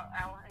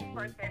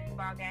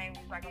basketball game,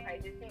 we was like, okay,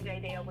 this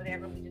CJ Day or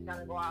whatever, we just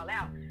gonna go all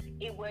out.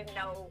 It wasn't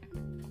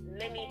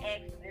let me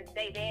ask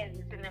their dads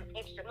to send them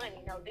extra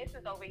money. No, this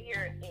is over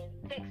here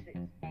in Texas.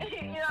 You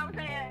know what I'm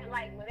saying?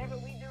 Like, whatever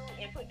we do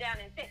and put down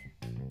in Texas,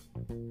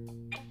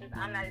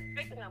 I'm not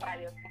expecting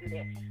nobody else to do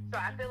that. So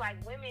I feel like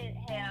women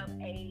have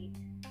a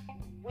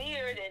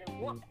weird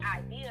and warped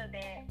idea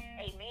that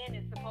a man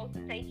is supposed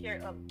to take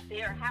care of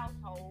their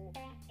household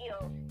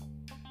if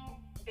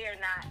they're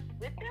not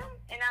with them,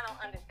 and I don't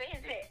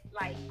understand that.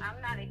 Like,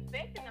 I'm not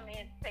expecting a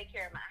man to take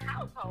care of my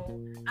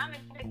household. I'm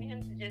expecting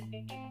him to just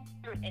be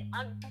and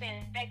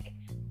understand the fact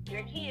that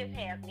your kids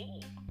have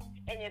needs.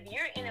 And if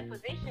you're in a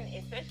position,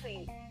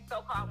 especially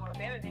so-called more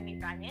better than me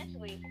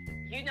financially,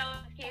 kids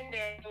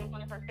that are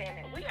 21st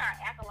century, we are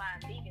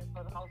alkaline vegans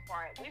for the most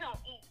part. We don't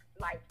eat,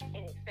 like,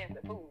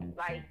 inexpensive food.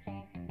 Like,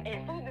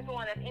 and food is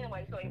going up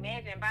anyway, so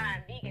imagine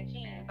buying vegan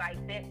cheese,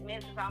 like, that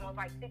mess is almost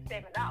like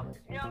 $6-7.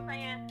 You know what I'm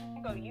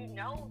saying? So you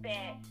know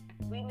that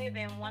we live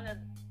in one of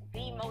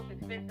the most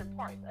expensive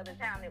parts of the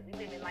town that we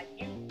live in. Like,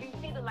 you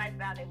see the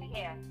lifestyle that we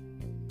have.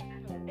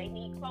 They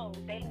need clothes.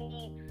 They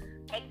need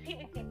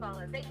activity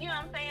funds. You know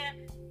what I'm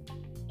saying?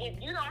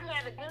 If you don't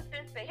have the good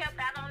sense to help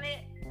out on it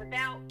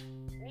without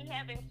me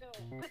having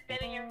to put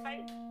that in your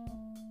face,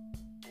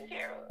 take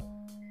care of.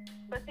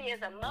 But see,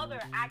 as a mother,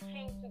 I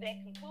came to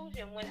that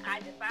conclusion when I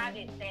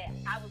decided that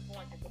I was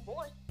going to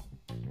divorce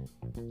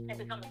and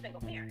become a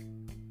single parent.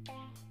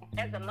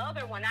 As a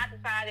mother, when I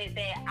decided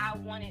that I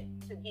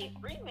wanted to get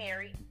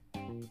remarried,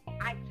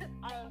 I took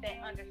on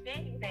that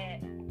understanding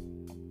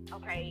that,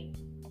 okay,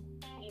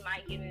 he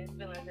might get in his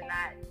feelings and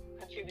not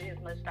contribute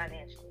as much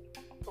financially.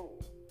 Cool.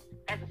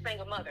 As a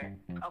single mother,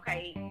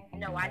 okay,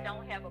 no, I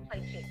don't have a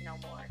paycheck no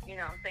more. You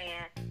know what I'm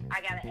saying? I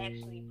gotta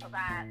actually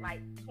provide,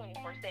 like,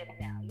 24/7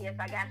 now. Yes,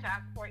 I got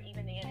child support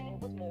even then, and it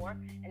was more,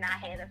 and I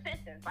had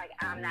assistance. Like,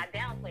 I'm not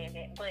downplaying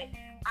that, but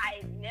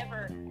I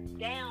never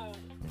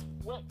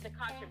what the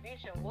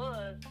contribution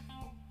was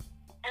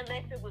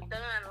unless it was done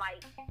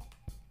like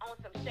on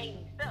some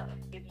shady stuff.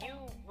 If you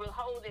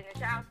withholding the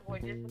child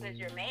support just because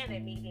you're mad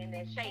at me, then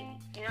that's shady.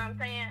 You know what I'm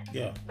saying?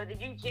 Yeah. But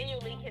if you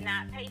genuinely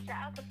cannot pay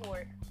child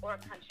support or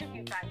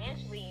contribute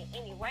financially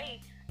in any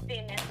way,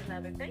 then that's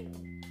another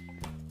thing.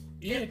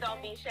 Yeah. Just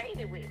don't be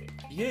shady with it.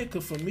 Yeah,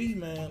 cause for me,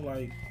 man,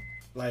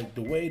 like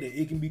the way that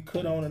it can be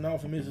cut on and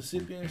off in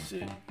Mississippi and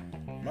shit,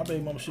 my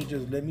baby mama should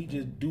just let me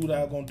just do what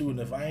I gonna do, and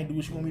if I ain't do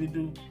what she want me to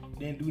do,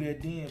 then do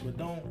that then. But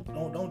don't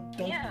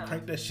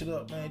crank that shit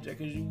up, man, just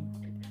cause you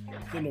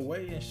feel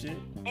away and shit.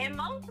 And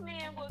most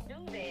men will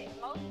do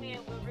that. Most men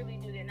will really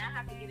do that. And I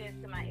have to get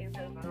into my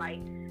ex-husband.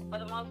 Like, for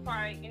the most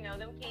part, you know,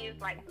 them kids,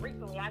 like,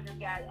 recently I just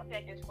got a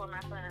package for my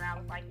son, and I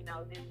was like, you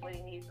know, this is what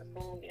he needs for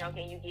school. You know,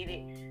 can you get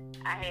it?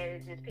 I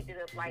had just picked it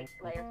up, like,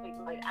 last week.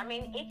 Like, I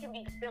mean, it can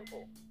be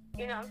simple.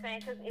 You know what I'm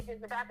saying? Because if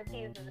it's about the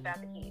kids, it's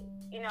about the kids.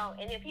 You know,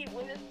 and if he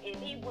wouldn't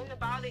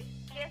about it,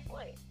 guess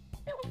what? It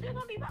was still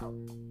gonna be both.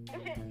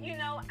 You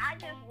know, I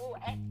just will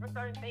ask for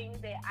certain things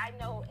that I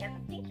know as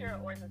a teacher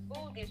or as a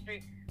school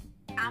district,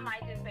 I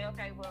might just say,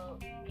 okay, well,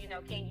 you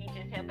know, can you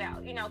just help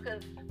out? You know,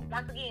 because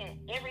once again,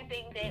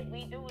 everything that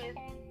we do is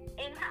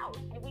in-house.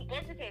 We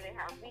educate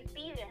in-house. We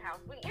feed in-house.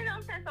 You know what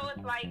I'm saying? So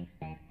it's like,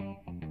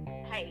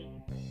 hey,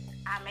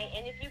 I may,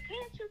 and if you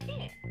can't, you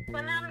can't.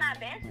 But I'm not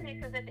bashing it,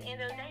 because at the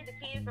end of the day, the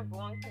kids are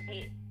going to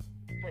get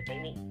what they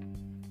need.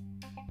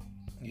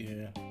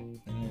 Yeah, and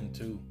then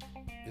too,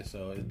 it's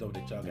dope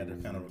that y'all got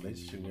that kind of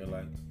relationship where,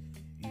 like,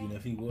 even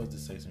if he was to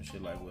say some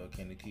shit like, well,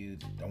 can the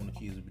kids, I want the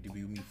kids to be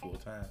with me full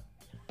time,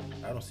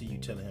 I don't see you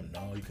telling him,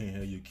 no, you can't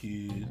have your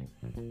kids.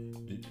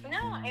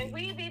 No, and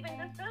we've even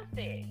discussed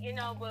it, you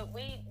know, but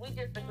we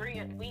disagree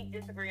on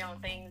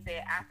things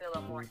that I feel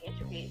are more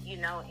intricate, you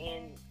know,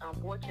 and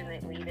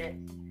unfortunately that's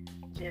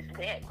just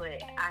that.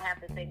 But I have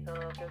to think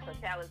of the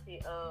totality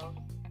of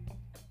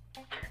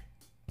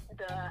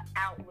the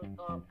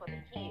outlook for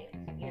the kids,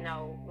 you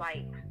know,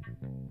 like,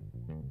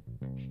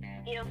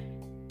 if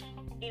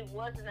it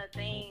wasn't a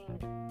thing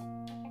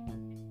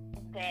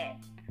that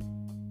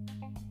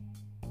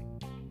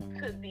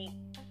could be,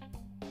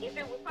 if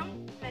it was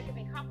something that could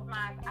be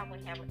compromised, I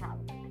wouldn't have a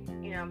problem with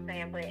it. You know what I'm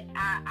saying? But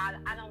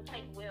I don't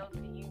take well to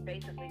you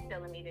basically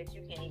telling me that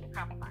you can't even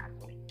compromise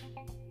with me.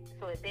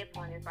 So at that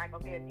point, it's like,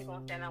 okay, if you're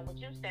going to stand on what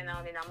you stand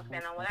on, then I'm going to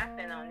stand on what I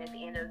stand on. And at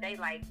the end of the day,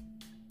 like,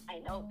 I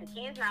know if the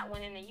kid's not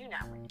winning, then you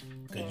not winning.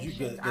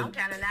 I'm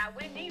kind of not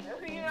winning either.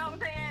 You know what I'm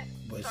saying?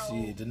 But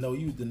shit, to know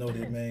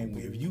that, man,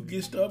 if you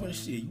get stubborn,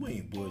 shit, you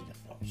ain't budging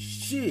from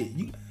shit.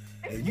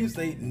 If you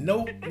say,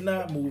 nope,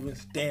 not moving,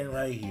 stand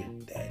right here,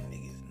 that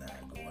nigga's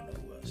not going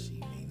nowhere.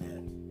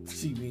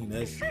 She mean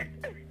that shit.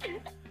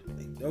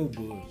 Like, no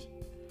budge.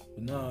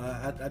 But no,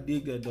 I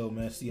dig that though,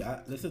 man. See,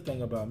 that's the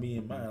thing about me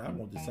and mine. I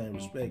want the same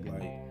respect.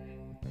 Like,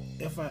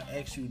 if I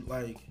ask you,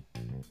 like,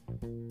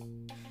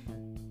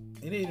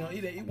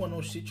 it wasn't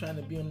no shit trying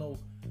to be on no,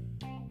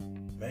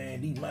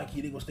 man, these my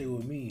kids, they gonna stay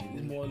with me.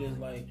 It's more or less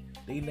like,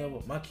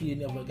 my kid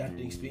never got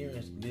the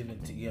experience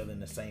living together in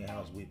the same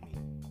house with me.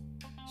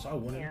 So I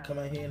wanted to come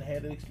out here and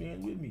have that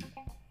experience with me.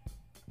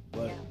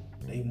 But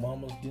they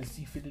mamas didn't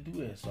see fit to do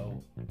that.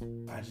 So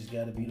I just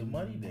gotta be the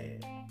money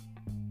dad.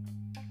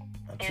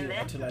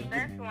 That's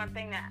one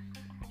thing that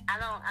I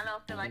don't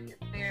feel like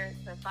it's fair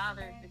to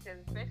fathers, because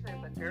especially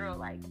as a girl,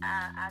 like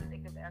I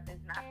think about this,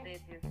 and I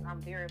said this,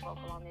 I'm very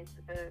vocal on this,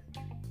 because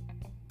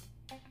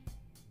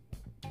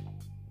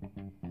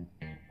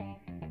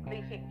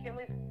can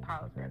we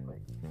pause real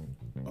quick?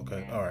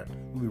 Okay, all right.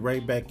 We'll be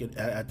right back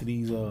after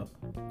these little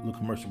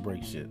commercial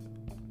break shit.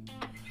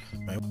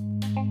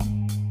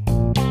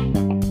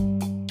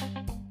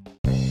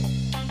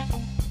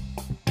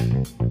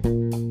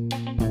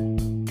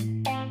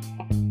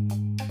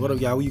 What up,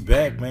 y'all? We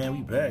back, man.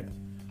 We back.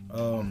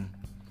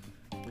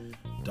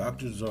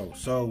 Dr. Zoe.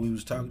 So we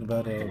was talking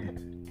about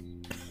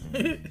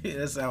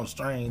that sounds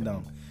strange,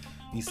 don't it?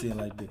 He said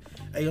like that.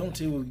 Hey, I'm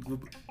tell you,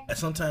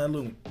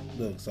 sometimes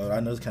look. So I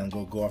know it's kind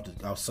of go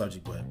off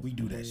subject, but we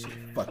do that shit.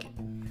 Fuck it.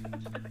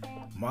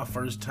 My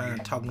first time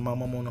talking to my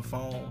mom on the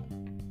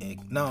phone,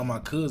 and now my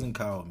cousin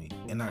called me,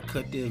 and I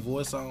cut their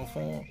voice on for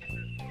him.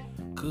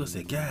 Cuz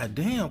said, "God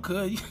damn,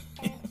 cuz,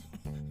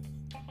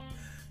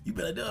 you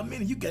better do a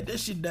minute. You got that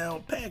shit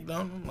down packed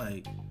on." I'm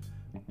like,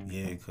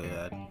 "Yeah, cuz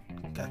I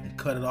got to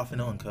cut it off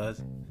and on,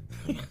 cuz."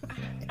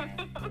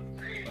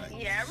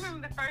 Yeah, I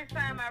remember the first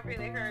time I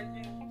really heard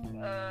you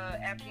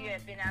after you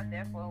had been out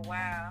there for a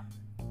while.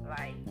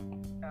 Like,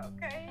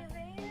 okay,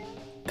 then,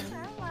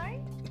 all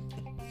right.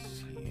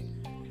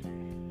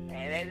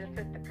 Man, they just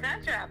took the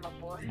country out, my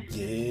boy.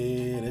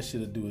 Yeah, that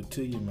shit'll do it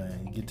to you,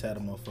 man. You get tired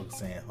of motherfuckers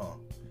saying, huh?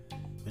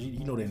 But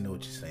you know they know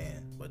what you're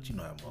saying, but you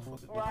know how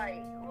motherfuckers do.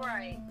 Right.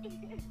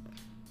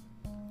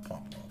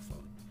 Punk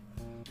motherfucker.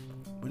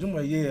 But I'm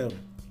like, yeah.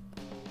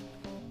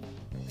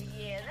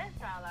 Yeah, that's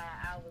all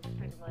I was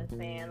pretty much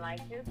saying.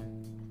 Like, just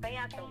stay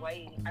out the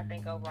way. I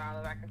think overall,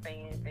 if I can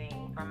say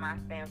anything from my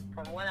stand,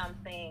 from what I'm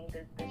seeing,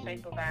 the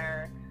shape of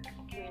our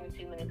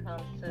community when it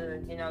comes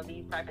to, you know,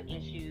 these type of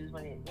issues,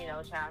 when it, you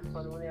know, child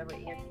support or whatever.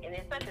 And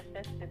it's such a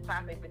sensitive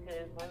topic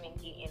because women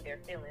get in their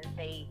feelings.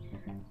 They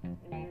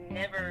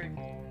never,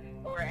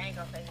 or I ain't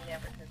gonna say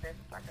never because that's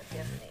like a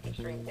definite,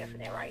 extreme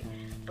definite, right?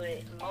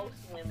 But most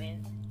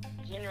women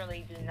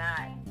generally do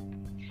not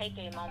take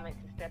a moment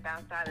to step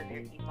outside of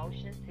their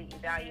emotions to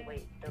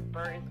evaluate the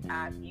bird's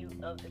eye view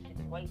of the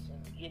situation.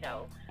 You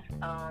know,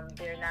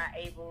 they're not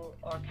able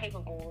or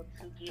capable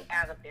to get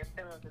out of their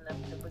feelings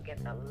enough to look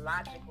at the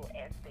logical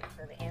aspects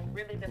of it and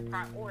really the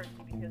priority.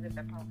 Because if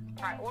the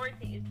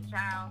priority is the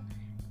child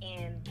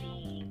and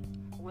the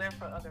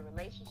welfare of the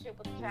relationship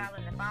with the child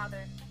and the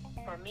father,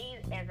 for me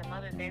as a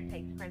mother, that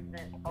takes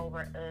precedence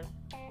over us,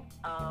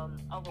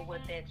 over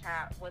what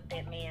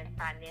that man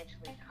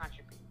financially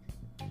contributes.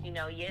 You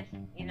know, yes,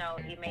 you know,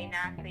 it may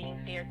not seem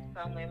fair to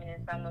some women,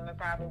 and some women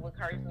probably would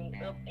curse me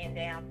up and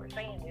down for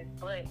saying this,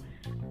 but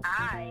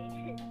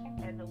I,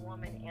 as a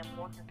woman, am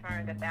more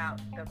concerned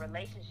about the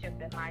relationship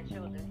that my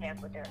children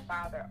have with their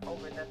father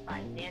over the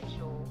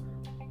financial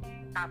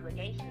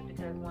obligations,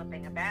 because one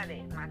thing about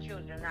it, my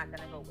children are not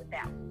going to go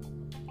without.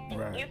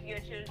 Right. If your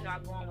children are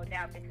going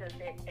without because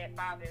that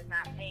father is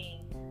not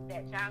paying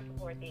that child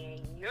support, then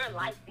your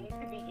life needs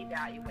to be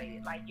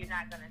evaluated. Like, you're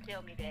not going to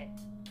tell me that,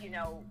 you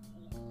know,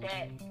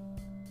 that's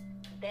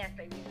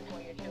a reason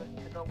for your children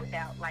to go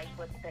without, like,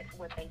 what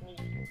they need,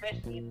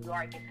 especially if you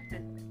are getting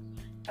assistance.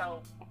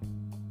 So,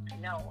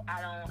 no,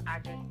 I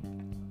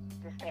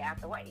just stay out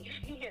the way.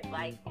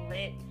 Like,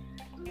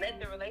 let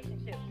the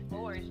relationships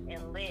flourish,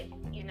 and let,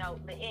 you know,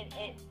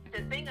 and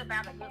the thing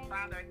about a good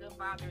father is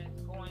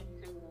going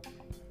to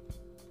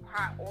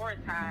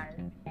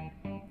prioritize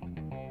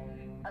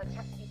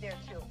their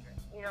children.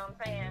 You know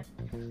what I'm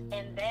saying?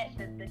 And that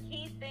the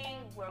key thing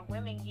where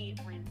women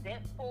get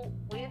resentful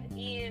with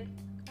is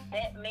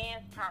that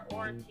man's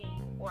priority,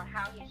 or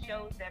how he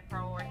shows that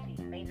priority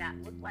may not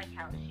look like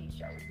how she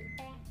shows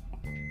it.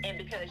 And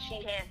because she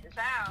has the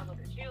child or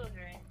the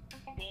children,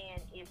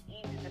 then it's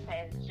easy to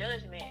pass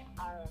judgment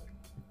on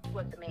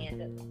what the man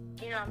does.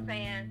 You know what I'm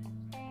saying?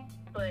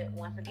 But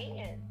once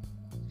again,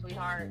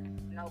 sweetheart,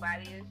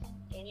 nobody is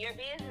in your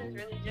business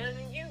really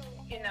judging you.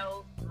 You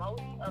know,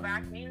 most of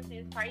our community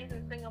is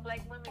praising single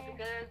black women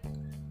because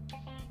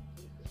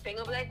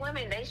single black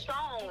women, they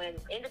strong and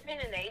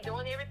independent. They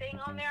doing everything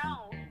on their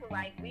own.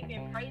 Like, we've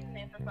been praising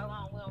them for so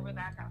long, we don't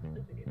realize how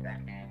stupid it is.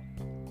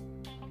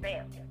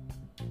 Fail.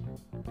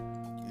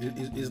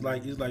 It's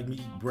like me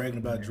bragging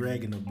about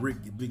dragging a brick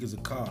as big as a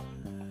car.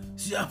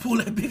 See, I pull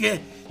that big ass.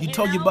 You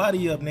tore your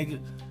body up,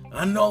 nigga.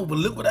 I know, but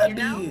look what I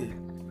did.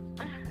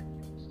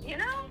 You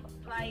know,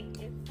 like,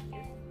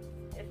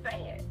 it's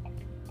sad.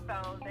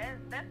 So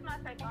that's my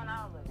take on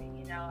all of it.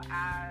 You know,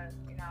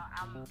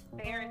 I'm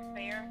fair is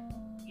fair.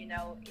 You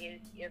know,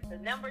 if the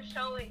numbers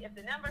show it, and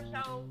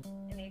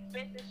the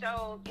expenses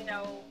show, you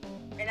know,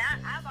 and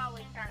I've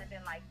always kind of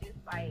been like this,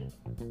 like,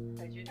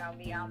 because you know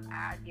me,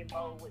 I get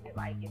bold with it.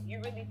 Like, if you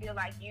really feel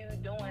like you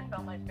doing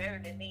so much better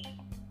than me,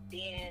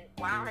 then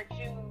why aren't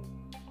you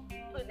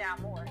putting out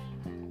more?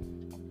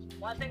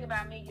 One thing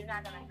about me, you're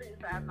not going to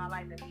criticize my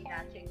life and me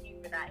not check you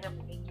for not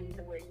helping me get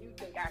to where you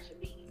think I should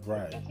be.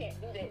 Right. If you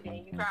can't do that, then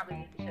you probably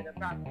need to shut up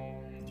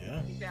talking.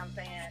 Yeah. You see what I'm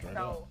saying? Straight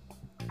so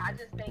I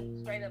just think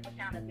straight up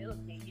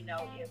accountability. You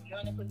know, if you're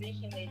in a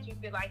position that you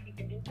feel like you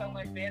can do so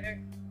much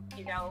better,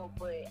 you know,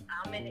 but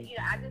I'm in it, you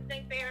know, I just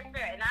think fair is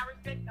fair. And I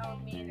respect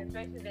those men,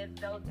 especially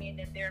those men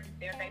that their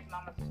baby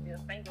mamas are still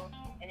single,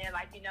 and they're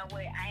like, you know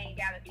what, I ain't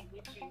got to be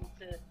with you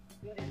to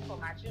do this for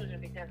my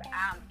children because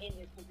I'm in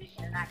this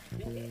position and I can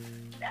do that.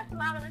 That's a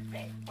lot of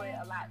respect, but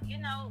a lot, you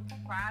know,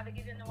 pride to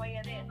get in the way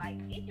of that. Like,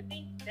 it could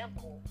be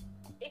simple.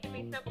 It can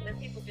be simple that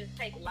people just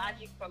take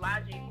logic for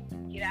logic,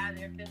 get out of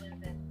their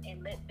feelings,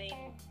 and let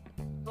things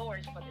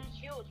flourish for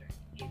the children.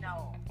 You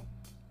know,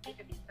 it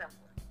could be simple.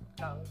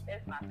 So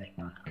that's my thing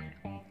on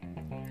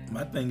it.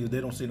 My thing is,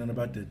 they don't say nothing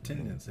about the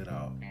attendance at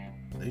all.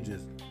 They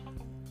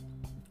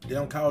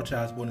don't call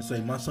child support and say,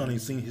 my son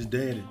ain't seen his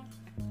daddy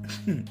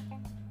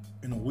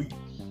in a week.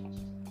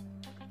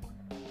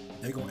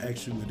 They gonna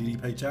ask you, did he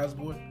pay child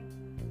support?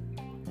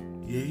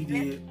 Yeah, he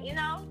did. You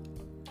know?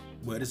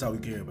 Well, that's all we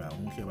care about.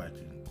 We don't care about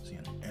you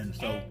seeing him. And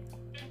so...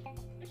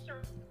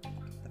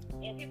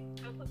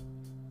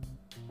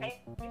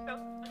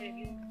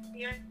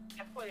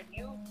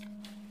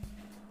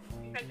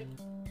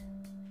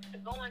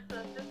 Go into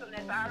a system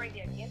that's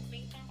already against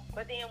me,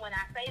 but then when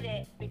I say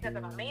that because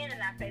I'm a man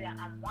and I say that,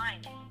 I'm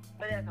whining.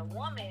 But as a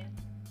woman,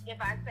 if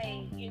I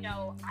say, you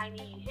know, I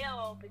need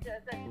help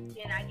because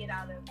then I get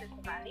all the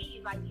assistance I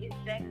need, like, it's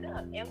jacked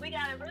up. And we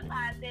gotta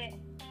realize that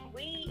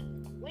we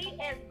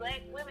as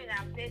black women,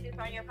 I've said this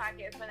on your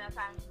podcast many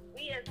times,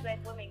 we as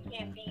black women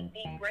can be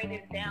the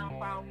greatest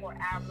downfall for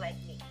our black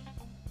men.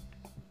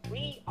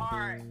 We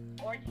are,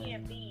 or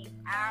can be,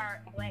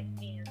 our black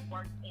men's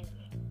worst enemy.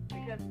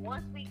 Because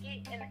once we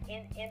get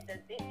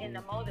in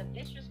the mode of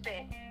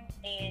disrespect,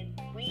 and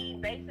we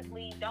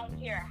basically don't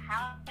care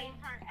how they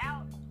turn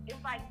out,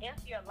 it's like F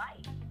your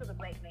life to the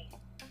black man.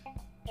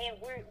 And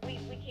we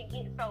can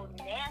get so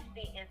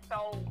nasty and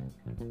so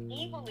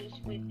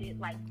evilish with it,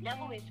 like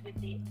devilish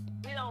with it.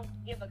 We don't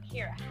give a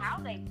care how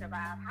they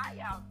survive, how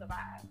y'all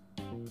survive.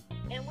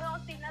 And we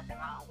don't see nothing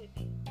wrong with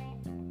it.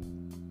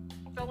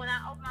 So when I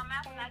open my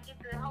mouth and I get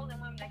to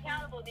holding women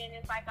accountable, then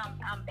it's like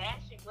I'm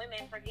bashing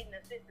women for getting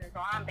assistance,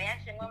 or I'm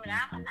bashing women.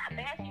 I'm not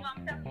bashing you.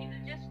 I'm telling you to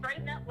just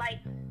straighten up. Like,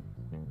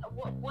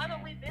 what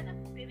are we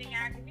benefiting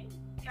our community?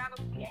 How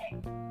do we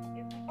act?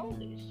 It's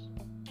foolish.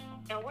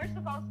 And we're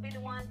supposed to be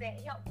the ones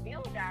that help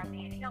build our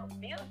men, help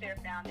build their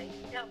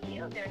foundation, help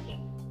build their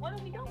team. What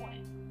are we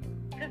doing?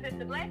 Because if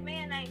the black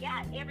man ain't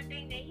got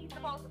everything that he's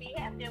supposed to be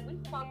having, then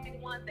we're supposed to be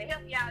the ones to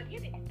help y'all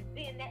get it.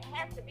 Then that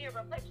has to be a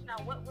reflection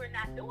on what we're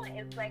not doing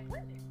as black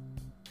women.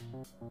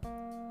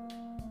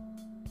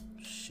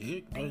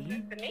 Shit, Makes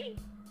sense to me.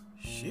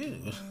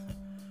 Shit.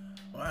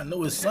 Well, I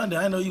know it's Sunday.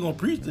 I know you're going to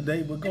preach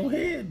today, but go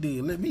ahead,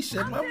 then. Let me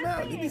shut my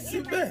mouth. Let me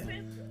sit back.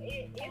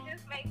 It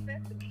just makes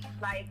sense to me.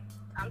 Like,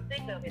 I'm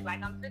sick of it.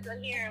 Like, I'm sick of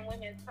hearing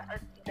women,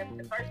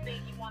 the first thing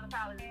you want to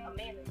call is a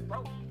man is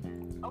broke.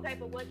 Okay,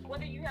 but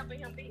what are you helping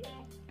him be?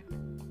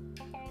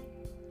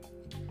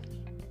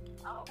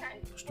 Oh, okay.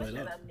 Straight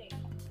up.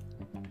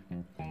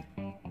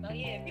 So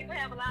yeah, people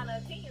have a lot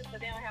of opinions, but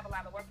they don't have a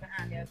lot of work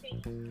behind their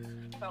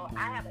opinions. So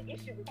I have an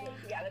issue with this.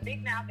 You got a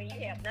big mouth and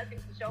you have nothing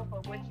to show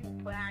for what you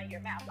put behind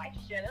your mouth. Like,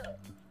 shut up.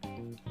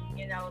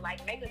 You know,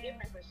 like, make a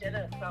difference and shut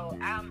up. So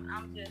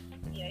I'm just,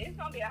 yeah, it's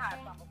gonna be a hot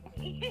summer for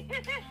me.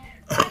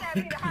 Might not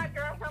be the hot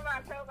girl summer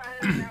I told my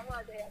husband I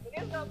wanted to have, but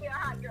it's gonna be a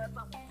hot girl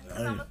summer.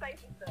 I'm gonna say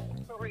some stuff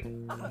for real.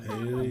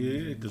 Hell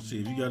yeah, because see,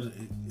 if you got,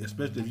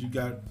 especially if you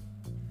got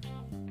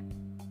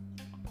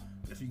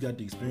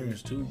the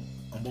experience too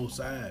on both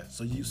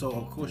sides, so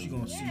of course you're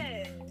gonna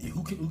see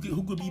who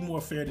could be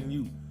more fair than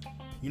you.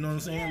 You know what I'm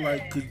saying?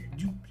 Like, cause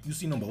you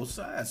seen on both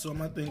sides. So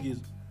my thing is,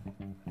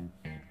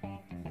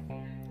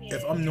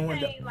 if I'm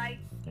knowing that,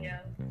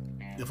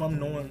 if I'm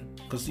knowing,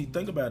 cause see,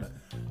 think about it.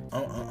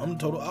 I'm the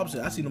total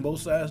opposite. I see them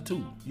both sides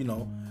too. You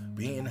know,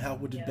 being in the house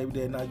with the baby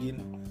dad not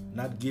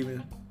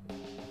giving,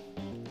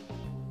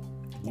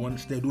 going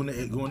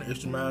the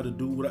extra mile to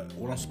do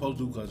what I'm supposed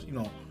to do. Cause you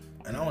know,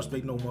 and I don't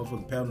expect no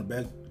motherfucking pat on the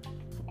back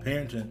for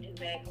parenting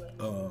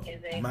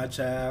my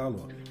child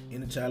or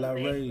any child I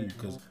raise.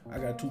 Cause I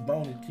got 2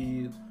 bonus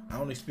kids. I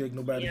don't expect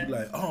nobody to be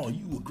like, oh,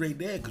 you a great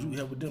dad cause you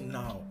help with them.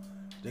 No,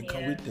 they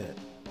come with that.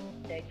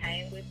 They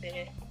came with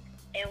it.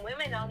 And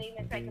women don't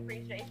even take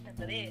appreciation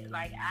for that.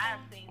 Like, I've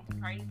seen some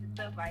crazy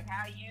stuff, like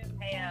how you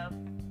have,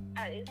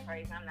 it's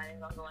crazy, I'm not even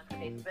going to go into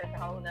this, that's a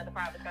whole another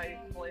probably 30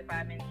 to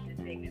 45 minutes this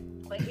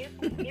segment. But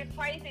it's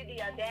crazy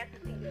the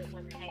audacity that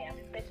women have,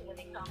 especially when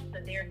it comes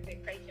to their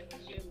expectation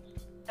with you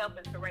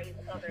helping to raise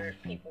other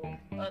people,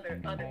 other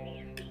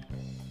men.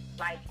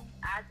 Like,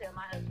 I tell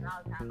my husband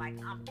all the time, like,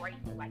 I'm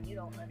grateful, like, you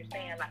don't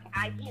understand, like,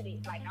 I get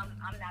it, like, I'm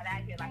not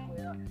out here like,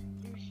 well,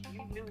 you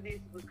knew this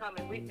was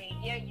coming with me.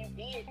 Yeah, you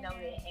did know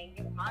that, and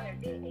you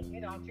honored it, and you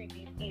don't treat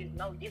these kids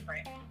no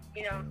different.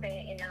 You know what I'm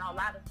saying? And in a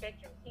lot of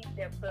spectrums, he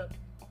steps up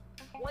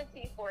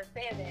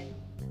 24/7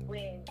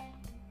 when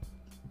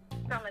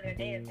some of their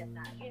dads have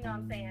not. You know what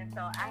I'm saying?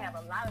 So I have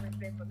a lot of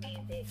respect for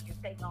men that you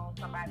take on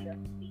somebody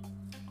else's feet.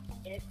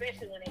 And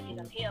especially when they get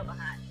them hell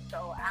behind you.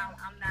 So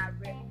I'm not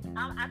really,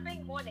 I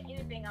think more than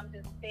anything, I'm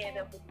just fed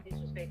up with the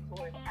disrespect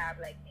towards our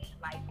black men.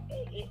 Like,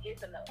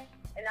 it's enough.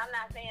 And I'm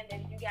not saying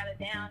that you got to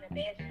down and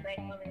bash black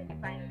women at the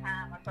same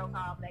time, or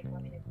so-called black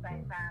women at the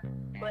same time,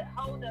 but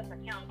hold us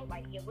accountable.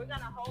 Like, if we're going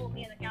to hold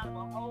men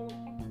accountable, hold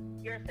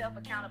yourself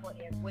accountable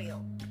as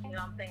well. You know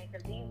what I'm saying?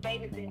 Because these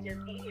babies didn't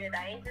just get here.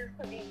 They ain't just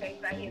put these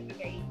babies out here through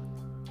their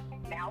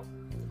mouth.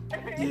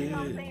 You know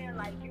what I'm saying?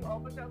 Like, you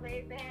open your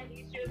legs to have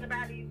these children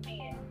about these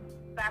men.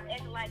 Stop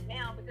acting like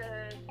now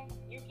because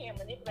you can't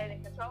manipulate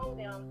and control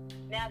them.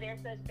 Now they're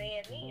such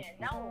bad men.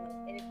 No.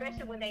 And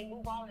especially when they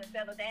move on and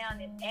settle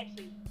down and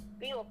actually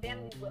build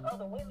families with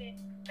other women,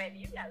 baby,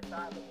 you got to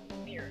start looking for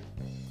mirrors.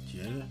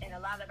 Yeah. And a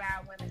lot of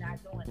our women are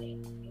doing it.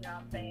 You know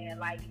what I'm saying?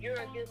 Like, you're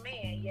a good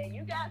man. Yeah,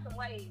 you got some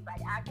ways.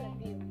 Like, I couldn't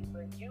deal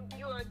with you, but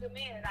you're a good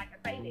man, and I can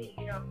say that.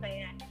 You know what I'm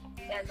saying?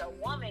 As a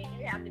woman,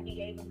 you have to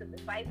be able to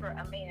decipher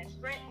a man's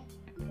strengths,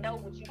 know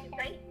what you can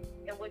take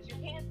and what you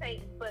can't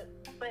take, but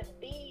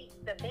be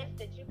the best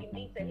that you can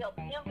be to help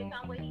him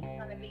become what he's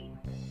going to be.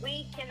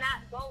 We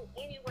cannot go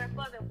anywhere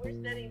further. We're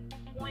studying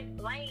point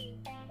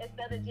blame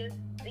instead of just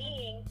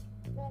being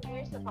who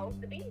we're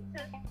supposed to be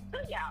to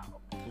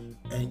y'all.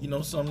 And you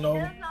know something, though?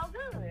 That's no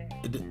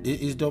good.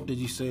 It's dope that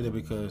you say that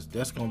because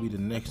that's going to be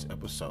the next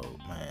episode,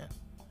 man.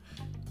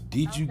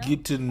 Did you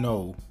get to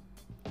know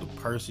the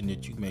person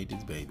that you made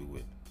this baby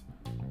with?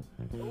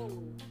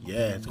 Ooh.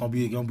 Yeah, it's gonna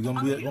be. You was for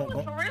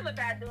real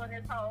about doing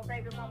this whole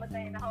baby mama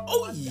thing, the whole.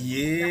 Oh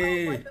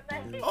yeah.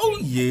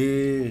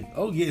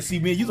 Oh yeah. See,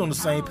 man, you was on the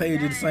same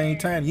page at the same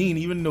time. You ain't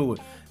even know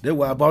it. That's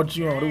why I brought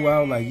you on. That's why I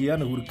was like, yeah, I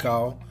know who to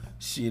call.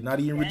 Shit, not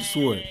even Richard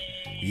Sword.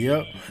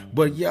 Yep.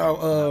 But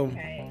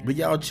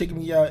y'all check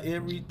me out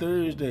every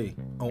Thursday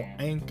on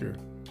Anchor.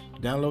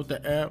 Download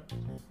the app,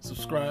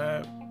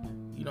 subscribe.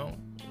 You know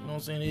what I'm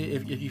saying?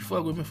 If you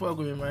fuck with me,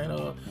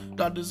 man.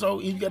 Dr.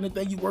 Zoe, you got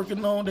anything you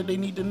working on that they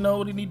need to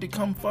know, they need to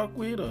come fuck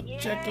with or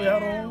check you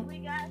out on? We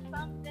got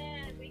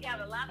something. We got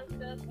a lot of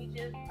stuff. We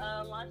just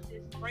launched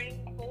this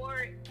spring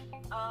forward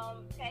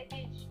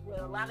package with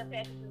a lot of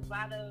packages, a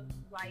lot of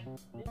like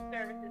new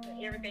services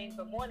and everything.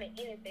 But more than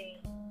anything,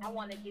 I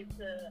want to get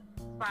to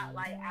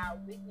spotlight our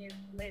Witness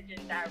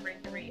Legend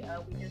directory.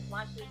 We just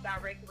launched this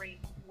directory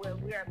where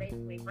we are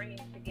basically bringing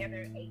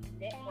together a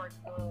network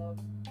of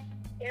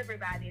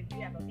everybody. If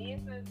you have a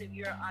business, if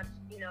you're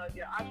if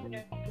you're an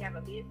entrepreneur, if you have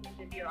a business,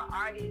 if you're an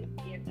artist,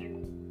 if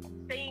you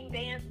sing,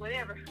 dance,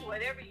 whatever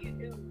you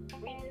do,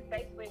 we just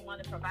basically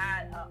want to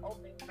provide an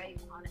open space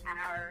on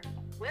our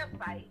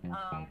website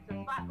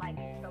to spotlight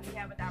it. So we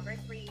have a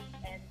directory,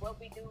 and what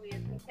we do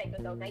is we take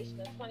a donation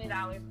of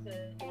 $20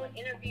 to do an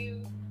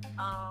interview,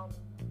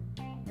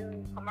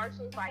 do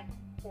commercials like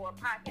for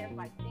podcasts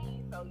like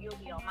these. So you'll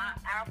be on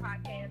our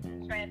podcast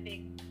and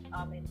Traffic,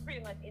 and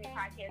pretty much any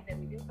podcast that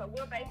we do. So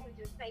we'll basically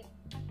just take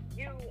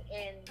you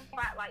and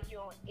spotlight you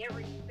on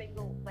every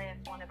single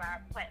last one of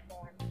our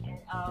platforms.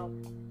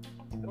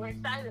 And we're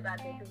excited about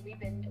that because we've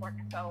been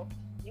working. So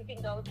you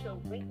can go to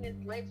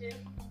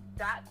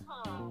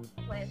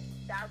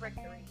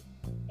witnesslegend.com/directory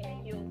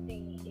and you'll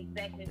see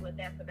exactly what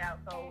that's about.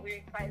 So we're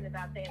excited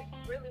about that.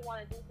 We really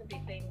want to do some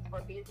big things for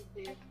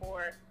businesses,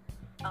 for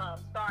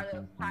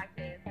startups,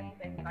 podcasts, and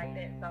things like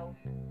that. So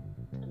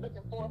I'm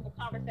looking forward for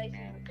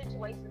conversations and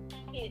situations to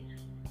hit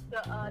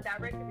the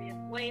directory as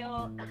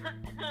well.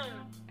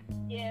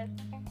 Yes.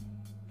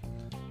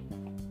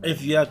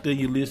 If you're out there,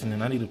 you're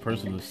listening, I need a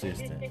personal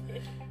assistant.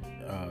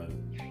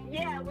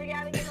 Yeah, we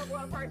got to get a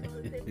more personal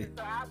assistant.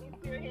 So I'll be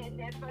spearheading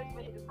that first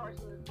for the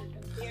personal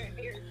assistant very,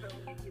 very soon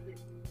if you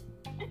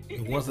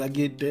listen. Once I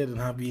get that, then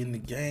I'll be in the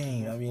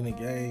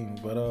game.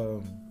 But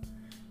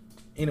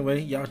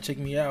anyway, y'all check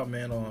me out,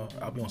 man.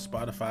 I'll be on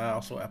Spotify,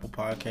 also Apple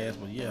Podcasts.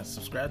 But yeah,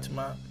 subscribe to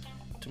my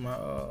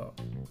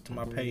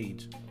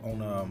page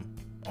on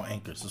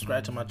Anchor.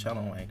 Subscribe to my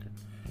channel on Anchor,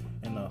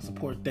 and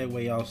support that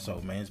way also,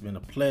 man. It's been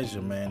a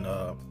pleasure, man.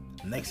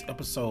 Next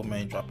episode,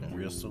 man, dropping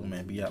real soon,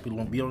 man. Be on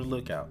the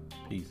lookout.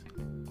 Peace.